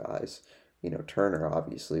couple of guys. Turner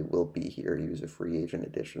obviously will be here. He was a free agent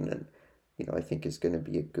addition, and I think is going to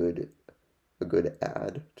be a good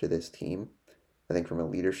add to this team. I think from a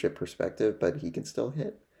leadership perspective, but he can still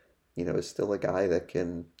hit. Is still a guy that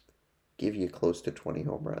can give you close to 20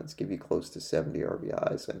 home runs, give you close to 70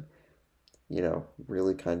 RBIs, and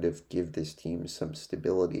really kind of give this team some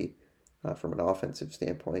stability from an offensive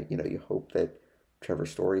standpoint. You hope that Trevor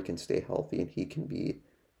Story can stay healthy and he can be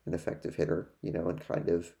an effective hitter, and kind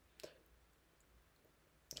of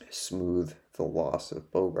smooth the loss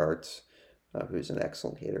of Bogaerts, who's an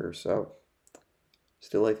excellent hitter. So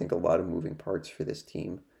still, I think a lot of moving parts for this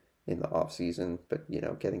team in the offseason, but,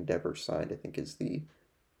 getting Devers signed, I think, is the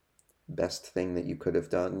best thing that you could have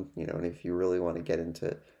done, and if you really want to get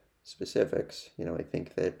into specifics, I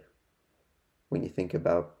think that when you think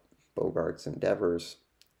about Bogaerts and Devers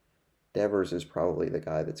is probably the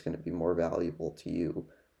guy that's going to be more valuable to you,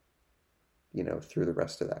 through the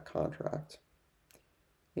rest of that contract.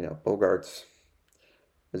 Bogaerts,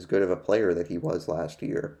 as good of a player that he was last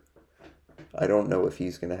year, I don't know if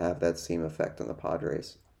he's going to have that same effect on the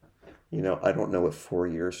Padres. I don't know if 4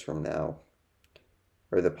 years from now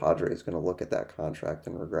are the Padres going to look at that contract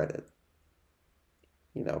and regret it.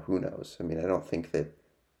 Who knows? I mean, I don't think that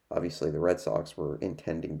obviously the Red Sox were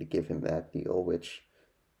intending to give him that deal, which,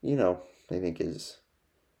 I think is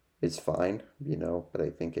fine, but I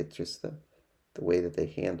think it's just the way that they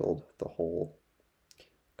handled the whole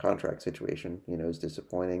contract situation, is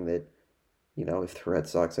disappointing. That, if the Red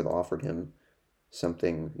Sox had offered him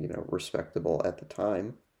something, respectable at the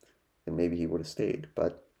time, then maybe he would have stayed.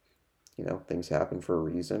 But, things happen for a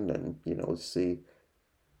reason, and, let's see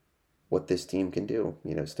what this team can do.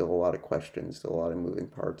 Still a lot of questions, still a lot of moving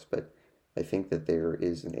parts, but I think that there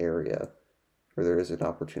is an area where there is an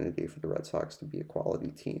opportunity for the Red Sox to be a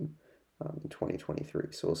quality team in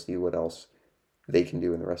 2023. So we'll see what else they can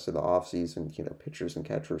do in the rest of the offseason. Pitchers and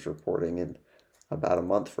catchers reporting in about a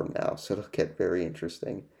month from now. So it'll get very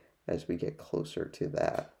interesting as we get closer to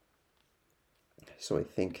that. So I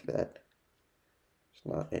think that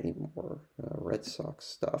there's not any more Red Sox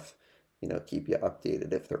stuff. Keep you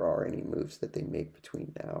updated if there are any moves that they make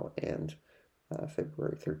between now and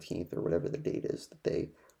February 13th or whatever the date is that they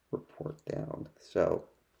report down. So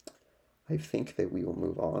I think that we will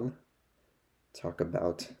move on, talk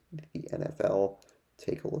about the NFL,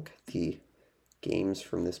 take a look at the games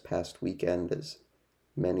from this past weekend, as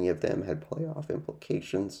many of them had playoff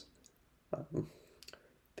implications.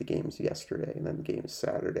 The games yesterday and then the games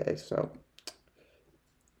Saturday. So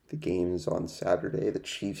the games on Saturday, the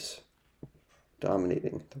Chiefs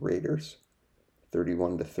dominating the Raiders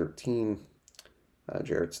 31-13.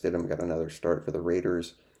 Jarrett Stidham got another start for the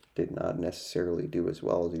Raiders. Did not necessarily do as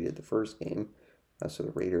well as he did the first game. So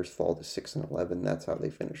the Raiders fall to 6-11. That's how they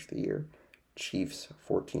finished the year. Chiefs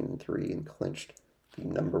 14-3 and clinched the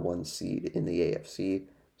number one seed in the AFC.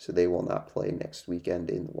 So they will not play next weekend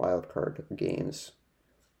in the wild card games,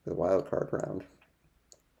 the wild card round.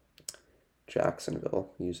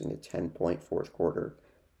 Jacksonville using a 10-point fourth quarter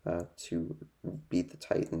to beat the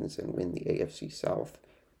Titans and win the AFC South.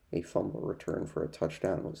 A fumble return for a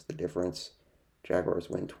touchdown was the difference. Jaguars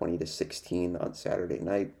win 20-16 on Saturday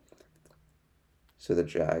night. So the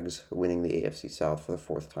Jags winning the AFC South for the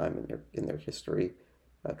fourth time in their history.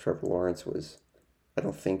 Trevor Lawrence was, I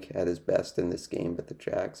don't think, at his best in this game, but the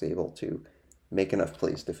Jags able to make enough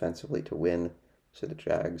plays defensively to win. So the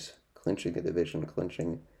Jags clinching the division,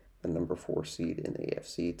 clinching the number 4 seed in the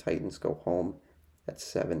AFC. Titans go home at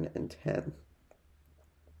 7-10.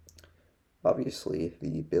 Obviously,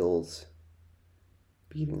 the Bills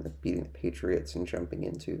beating the Patriots and jumping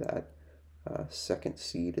into that second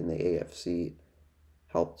seed in the AFC,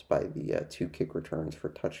 helped by the 2 kick returns for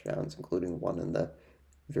touchdowns, including one in the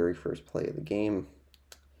very first play of the game.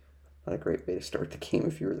 Not a great way to start the game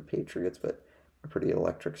if you were the Patriots, but a pretty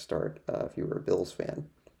electric start if you were a Bills fan.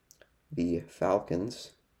 The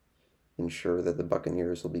Falcons ensure that the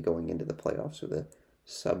Buccaneers will be going into the playoffs with a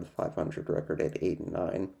sub-500 record at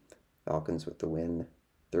 8-9. Falcons with the win,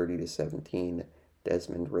 30-17.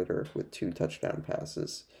 Desmond Ridder with 2 touchdown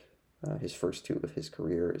passes. His first 2 of his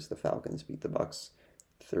career as the Falcons beat the Bucs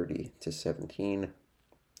 30-17.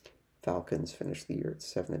 Falcons finished the year at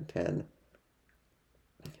 7-10.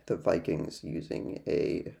 The Vikings using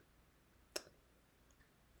a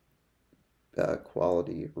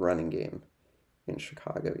quality running game in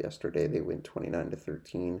Chicago yesterday. They win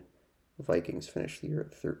 29-13. The Vikings finish the year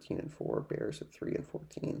at 13-4. Bears at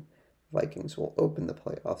 3-14. Vikings will open the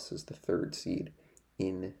playoffs as the third seed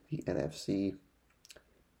in the NFC.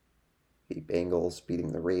 The Bengals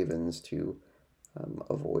beating the Ravens to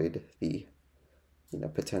avoid the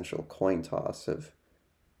potential coin toss of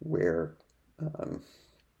where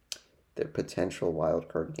their potential wild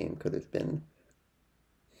card game could have been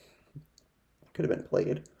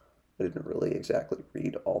played. I didn't really exactly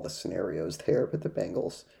read all the scenarios there, but the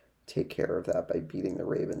Bengals take care of that by beating the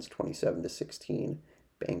Ravens 27-16.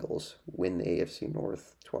 Bengals win the AFC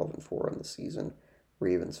North 12-4 on the season.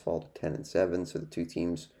 Ravens fall to 10-7, so the two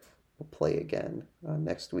teams will play again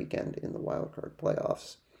next weekend in the wild card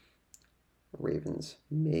playoffs. Ravens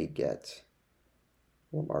may get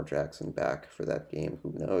Lamar Jackson back for that game,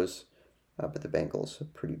 who knows? But the Bengals, a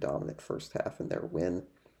pretty dominant first half in their win.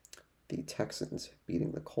 The Texans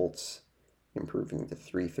beating the Colts, improving to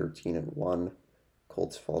 3-13-1.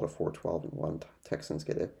 Colts fall to 4-12-1. Texans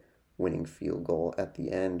get a winning field goal at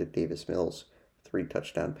the end. Davis Mills, 3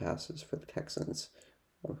 touchdown passes for the Texans,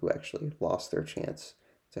 who actually lost their chance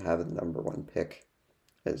to have the number 1 pick,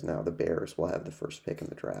 as now the Bears will have the first pick in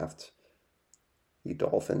the draft. The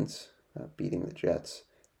Dolphins beating the Jets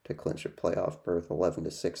to clinch a playoff berth,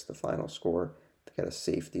 11-6 the final score. They got a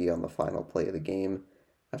safety on the final play of the game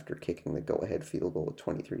after kicking the go-ahead field goal with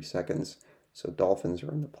 23 seconds. So Dolphins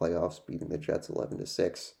are in the playoffs, beating the Jets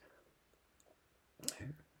 11-6.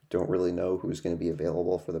 Don't really know who's going to be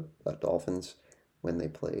available for the Dolphins when they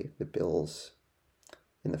play the Bills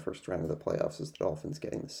in the first round of the playoffs, as the Dolphins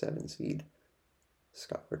getting the 7 seed.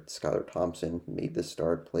 Skylar Thompson made the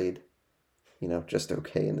start, played, just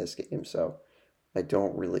okay in this game. So I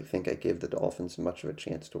don't really think I give the Dolphins much of a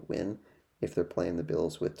chance to win if they're playing the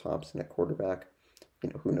Bills with Thompson at quarterback.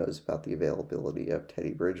 Who knows about the availability of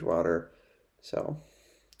Teddy Bridgewater. So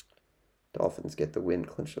Dolphins get the win,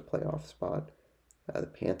 clinch the playoff spot. The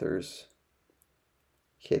Panthers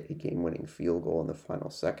hit a game-winning field goal in the final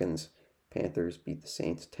seconds. Panthers beat the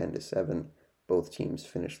Saints 10-7. Both teams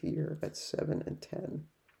finished the year at 7-10.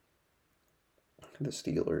 The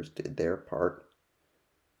Steelers did their part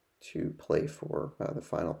to play for the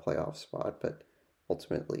final playoff spot, but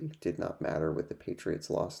ultimately did not matter with the Patriots'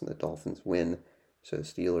 loss and the Dolphins' win. So the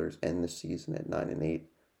Steelers end the season at 9-8,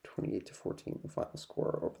 28-14, the final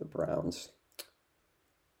score over the Browns.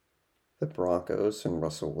 The Broncos and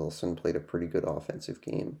Russell Wilson played a pretty good offensive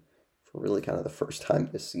game for really kind of the first time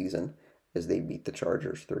this season, as they beat the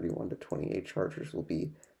Chargers 31-28. Chargers will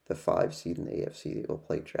be the 5 seed in the AFC. They will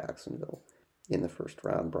play Jacksonville in the first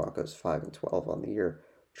round. Broncos 5-12 on the year.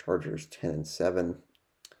 Chargers 10-7.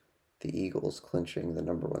 The Eagles clinching the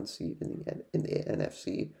number 1 seed in the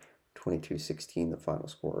NFC. 22-16 the final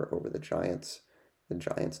score over the Giants. The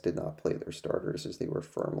Giants did not play their starters, as they were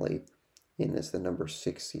firmly in as the number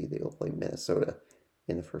 6 seed. They will play Minnesota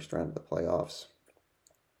in the first round of the playoffs.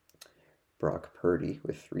 Brock Purdy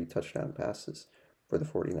with 3 touchdown passes for the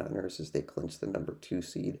 49ers as they clinch the number 2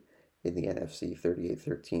 seed in the NFC.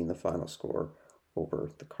 38-13 the final score over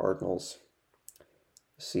the Cardinals.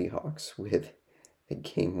 The Seahawks with a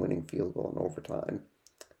game-winning field goal in overtime.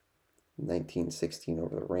 19-16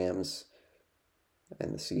 over the Rams.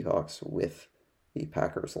 And the Seahawks, with the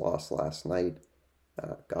Packers' loss last night,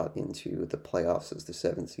 got into the playoffs as the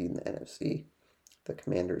 7th seed in the NFC. The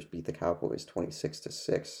Commanders beat the Cowboys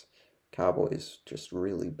 26-6. Cowboys just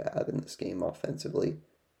really bad in this game offensively,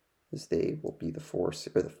 as they will be the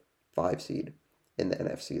 5 seed in the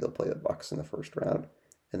NFC. They'll play the Bucs in the first round.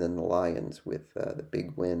 And then the Lions with the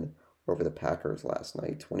big win over the Packers last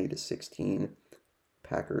night, 20-16.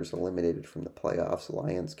 Packers eliminated from the playoffs.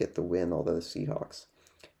 Lions get the win, although the Seahawks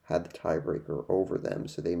had the tiebreaker over them,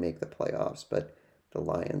 so they make the playoffs. But the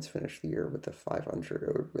Lions finish the year with a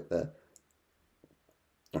 500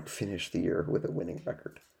 finish the year with a winning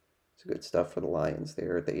record. It's good stuff for the Lions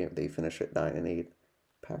there. They finish at 9-8.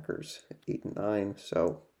 Packers at 8-9.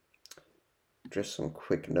 So just some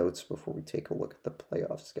quick notes before we take a look at the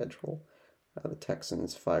playoff schedule. The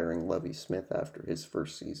Texans firing Lovie Smith after his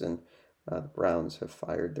first season. The Browns have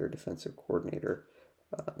fired their defensive coordinator.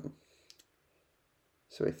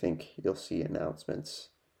 So I think you'll see announcements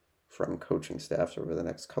from coaching staffs over the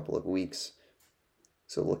next couple of weeks.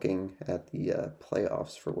 So looking at the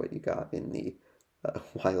playoffs for what you got in the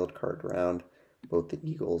wild card round, both the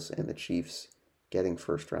Eagles and the Chiefs getting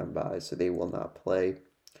first round byes, so they will not play.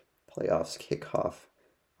 Playoffs kick off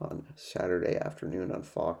on Saturday afternoon on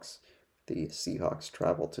Fox. The Seahawks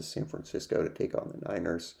travel to San Francisco to take on the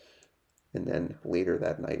Niners. And then later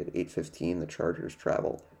that night at 8:15, the Chargers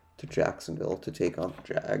travel to Jacksonville to take on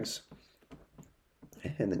the Jags.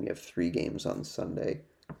 And then you have 3 games on Sunday.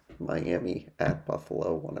 Miami at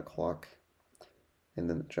Buffalo, 1 o'clock. And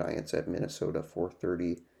then the Giants at Minnesota,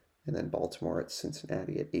 4:30. And then Baltimore at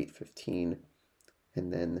Cincinnati at 8:15.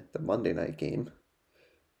 And then the Monday night game,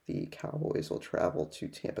 the Cowboys will travel to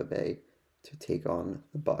Tampa Bay to take on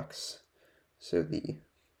the Bucs. So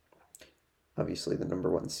obviously the number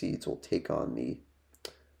 1 seeds will take on the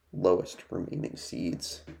lowest remaining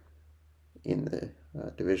seeds in the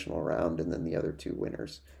divisional round, and then the other 2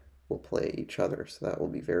 winners will play each other. So that will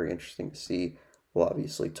be very interesting to see. We'll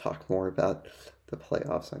obviously talk more about the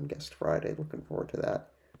playoffs on Guest Friday. Looking forward to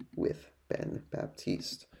that with Ben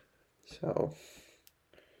Baptiste. So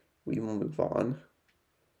we will move on.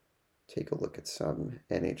 Take a look at some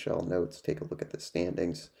NHL notes. Take a look at the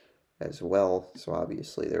standings as well. So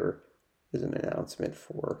obviously there is an announcement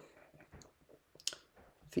for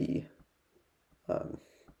the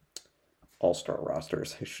all-star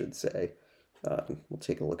rosters, I should say. We'll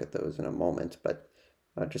take a look at those in a moment, but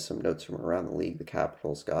just some notes from around the league. The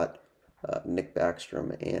Capitals got Nick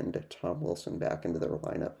Backstrom and Tom Wilson back into their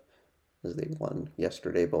lineup as they won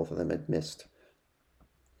yesterday. Both of them had missed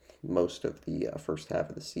most of the first half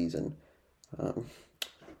of the season.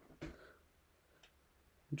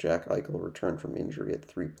 Jack Eichel returned from injury at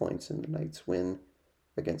 3 points in the Knights' win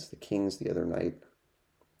against the Kings the other night.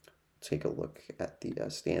 Take a look at the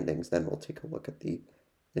standings. Then we'll take a look at the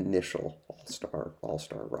initial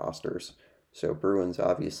all-star rosters. So Bruins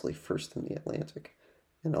obviously first in the Atlantic,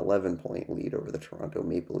 an 11-point lead over the Toronto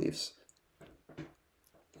Maple Leafs,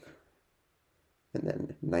 and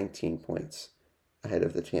then 19 points ahead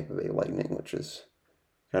of the Tampa Bay Lightning, which is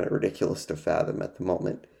kind of ridiculous to fathom at the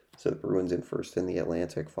moment. So the Bruins in first in the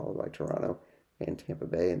Atlantic, followed by Toronto and Tampa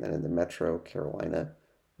Bay, and then in the Metro, Carolina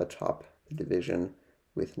atop the division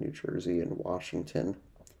with New Jersey and Washington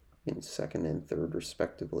in second and third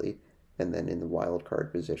respectively. And then in the wild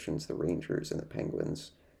card positions, the Rangers and the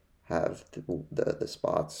Penguins have the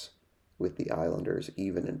spots with the Islanders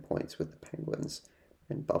even in points with the Penguins,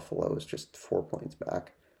 and Buffalo is just 4 points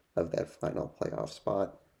back of that final playoff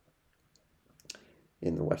spot.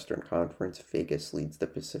 In the Western Conference, Vegas leads the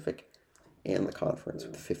Pacific and the conference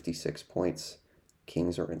with 56 points.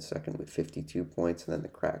 Kings are in second with 52 points, and then the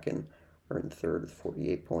Kraken are in third with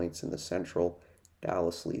 48 points. In the Central,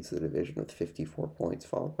 Dallas leads the division with 54 points,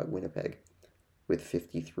 followed by Winnipeg with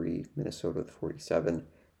 53, Minnesota with 47,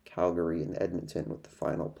 Calgary and Edmonton with the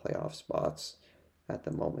final playoff spots at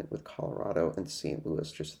the moment, with Colorado and St.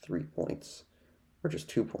 Louis just 3 points, or just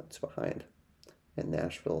 2 points behind, and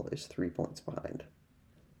Nashville is 3 points behind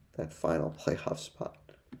that final playoff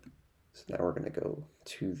spot. So now we're going to go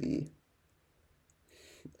to the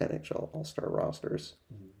NHL All-Star rosters.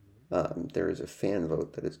 There is a fan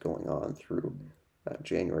vote that is going on through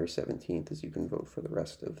January 17th, as you can vote for the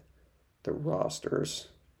rest of the rosters.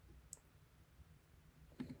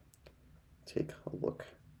 Take a look.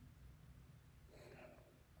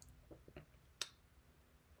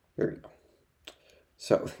 There you go.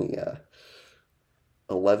 So the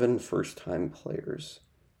 11 first-time players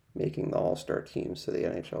making the All-Star team. So the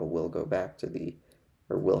NHL will go back to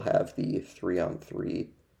will have the 3-on-3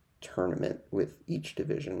 tournament with each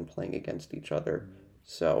division playing against each other.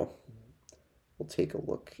 So we'll take a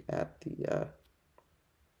look at the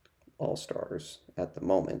All-Stars at the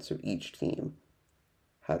moment. So each team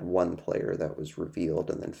had one player that was revealed,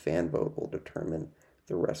 and then fan vote will determine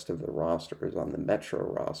the rest of the rosters. On the Metro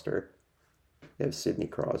roster, you have Sidney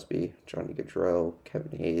Crosby, Johnny Gaudreau,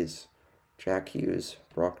 Kevin Hayes, Jack Hughes,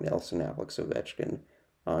 Brock Nelson, Alex Ovechkin,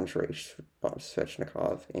 Andrei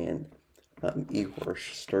Svechnikov, and Igor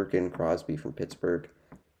Shesterkin. Crosby from Pittsburgh,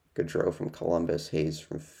 Gaudreau from Columbus, Hayes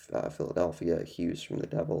from Philadelphia, Hughes from the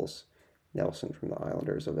Devils, Nelson from the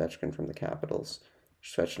Islanders, Ovechkin from the Capitals,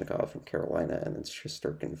 Svechnikov from Carolina, and then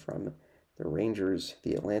Shesterkin from the Rangers.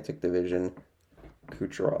 The Atlantic Division,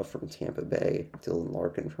 Kucherov from Tampa Bay, Dylan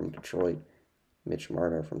Larkin from Detroit, Mitch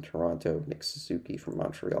Marner from Toronto, Nick Suzuki from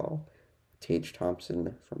Montreal, Tage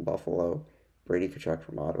Thompson from Buffalo, Brady Tkachuk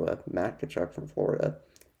from Ottawa, Matt Tkachuk from Florida,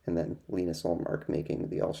 and then Linus Ullmark making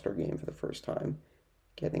the All-Star game for the first time,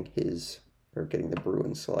 getting the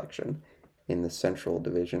Bruins selection. In the Central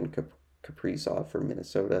Division, Kaprizov for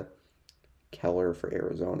Minnesota, Keller for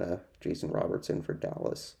Arizona, Jason Robertson for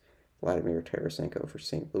Dallas, Vladimir Tarasenko for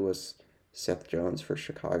St. Louis, Seth Jones for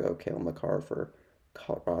Chicago, Cale Makar for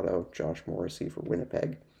Colorado, Josh Morrissey for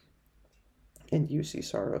Winnipeg, and UC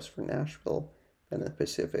Saros for Nashville. And in the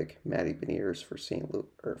Pacific, Matty Beniers for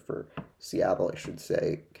for Seattle, I should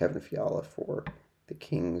say, Kevin Fiala for the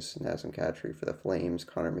Kings, Nazem Kadri for the Flames,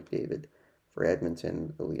 Connor McDavid for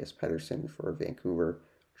Edmonton, Elias Pettersson for Vancouver,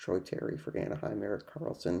 Troy Terry for Anaheim, Erik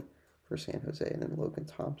Karlsson for San Jose, and then Logan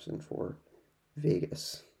Thompson for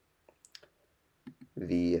Vegas.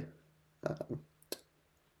 There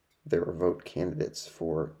are vote candidates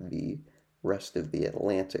for the rest of the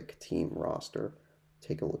Atlantic team roster.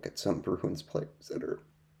 Take a look at some Bruins players that are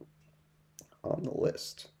on the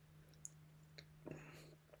list.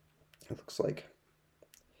 It looks like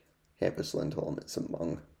Hampus Lindholm is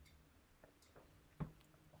among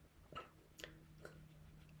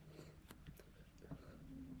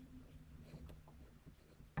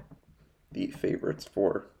the favorites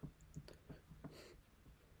for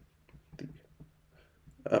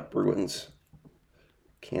the Bruins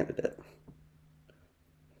candidate.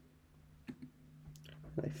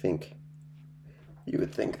 And I think you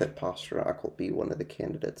would think that Pastrnak will be one of the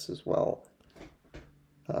candidates as well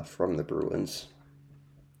from the Bruins,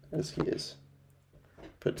 as he has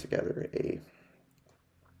put together a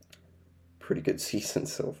pretty good season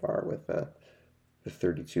so far with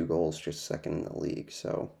 32 goals, just second in the league.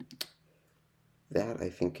 So that, I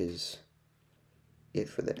think, is it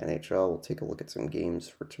for the NHL. We'll take a look at some games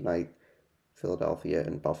for tonight. Philadelphia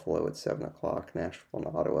and Buffalo at 7 o'clock, Nashville and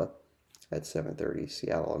Ottawa at 7:30,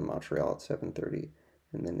 Seattle and Montreal at 7:30,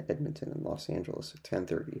 and then Edmonton and Los Angeles at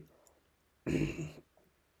 10:30.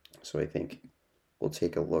 So I think we'll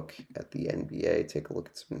take a look at the NBA, take a look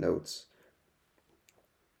at some notes,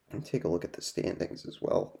 and take a look at the standings as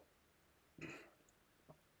well.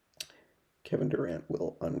 Kevin Durant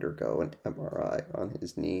will undergo an MRI on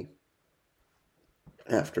his knee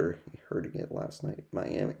after hurting it last night in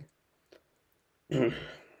Miami.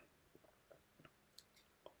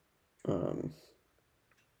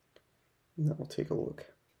 Now we'll take a look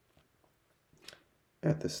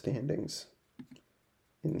at the standings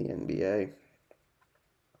in the NBA.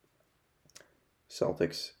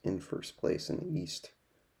 Celtics in first place in the East,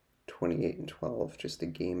 28-12, just a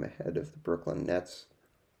game ahead of the Brooklyn Nets.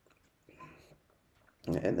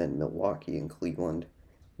 And then Milwaukee and Cleveland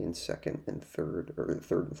in second and third, or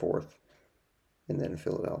third and fourth. And then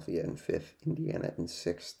Philadelphia in fifth, Indiana in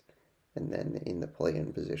sixth. And then in the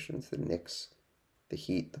play-in positions, the Knicks, the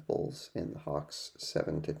Heat, the Bulls, and the Hawks,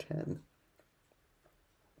 7-10.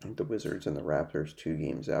 The Wizards and the Raptors 2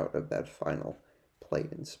 games out of that final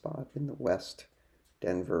play-in spot. In the West,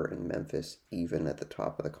 Denver and Memphis even at the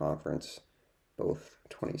top of the conference, both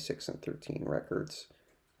 26-13 records.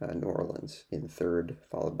 New Orleans in third,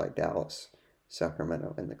 followed by Dallas,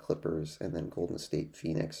 Sacramento, and the Clippers, and then Golden State,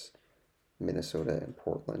 Phoenix, Minnesota, and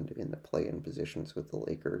Portland in the play-in positions with the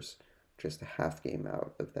Lakers, just a half game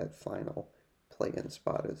out of that final play-in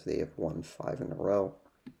spot as they have won 5 in a row.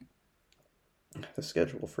 The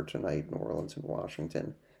schedule for tonight, New Orleans and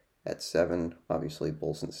Washington at 7, obviously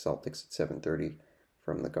Bulls and Celtics at 7:30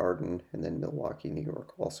 from the Garden, and then Milwaukee, New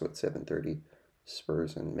York also at 7:30.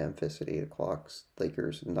 Spurs and Memphis at 8 o'clock,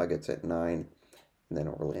 Lakers and Nuggets at 9, and then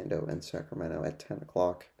Orlando and Sacramento at 10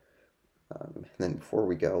 o'clock. And then before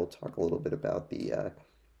we go, we'll talk a little bit about the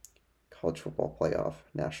College Football Playoff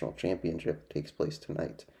National Championship. It takes place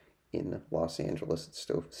tonight in Los Angeles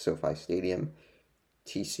at SoFi Stadium.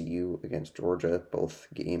 TCU against Georgia, both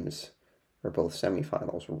games, or both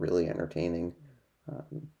semifinals, were really entertaining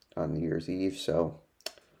on New Year's Eve. So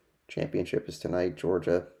championship is tonight.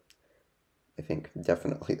 Georgia, I think,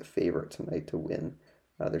 definitely the favorite tonight to win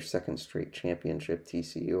their second straight championship.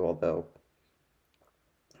 TCU, although,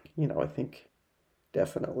 I think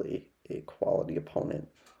definitely a quality opponent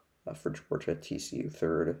for Georgia. TCU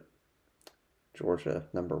third, Georgia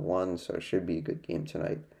number 1, so it should be a good game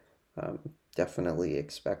tonight. Definitely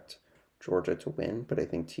expect Georgia to win, but I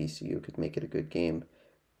think TCU could make it a good game.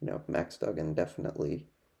 Max Duggan definitely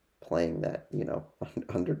playing that,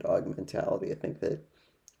 underdog mentality. I think that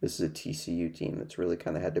this is a TCU team that's really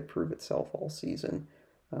kind of had to prove itself all season.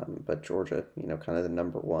 But Georgia, kind of the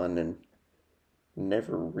number 1 and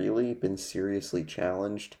never really been seriously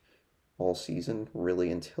challenged all season,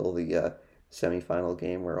 really until the semifinal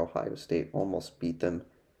game where Ohio State almost beat them.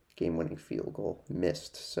 Game-winning field goal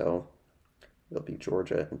missed. So it'll be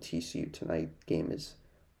Georgia and TCU tonight. Game is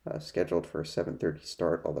scheduled for a 7:30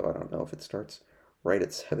 start, although I don't know if it starts right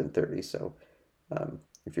at 7:30. So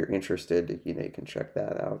if you're interested, you can check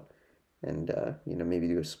that out, and maybe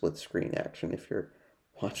do a split screen action if you're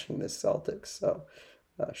watching the Celtics. So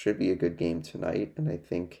should be a good game tonight, and I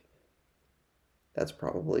think that's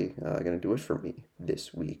probably going to do it for me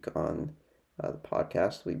this week on the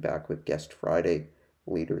podcast. We'll be back with Guest Friday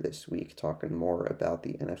later this week, talking more about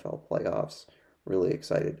the NFL playoffs. Really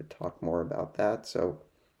excited to talk more about that. So,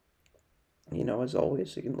 as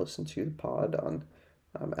always, you can listen to the pod on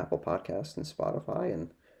Apple Podcasts and Spotify,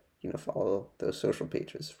 and follow those social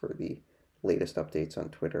pages for the latest updates on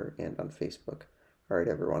Twitter and on Facebook. All right,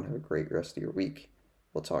 everyone, have a great rest of your week.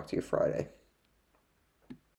 We'll talk to you Friday.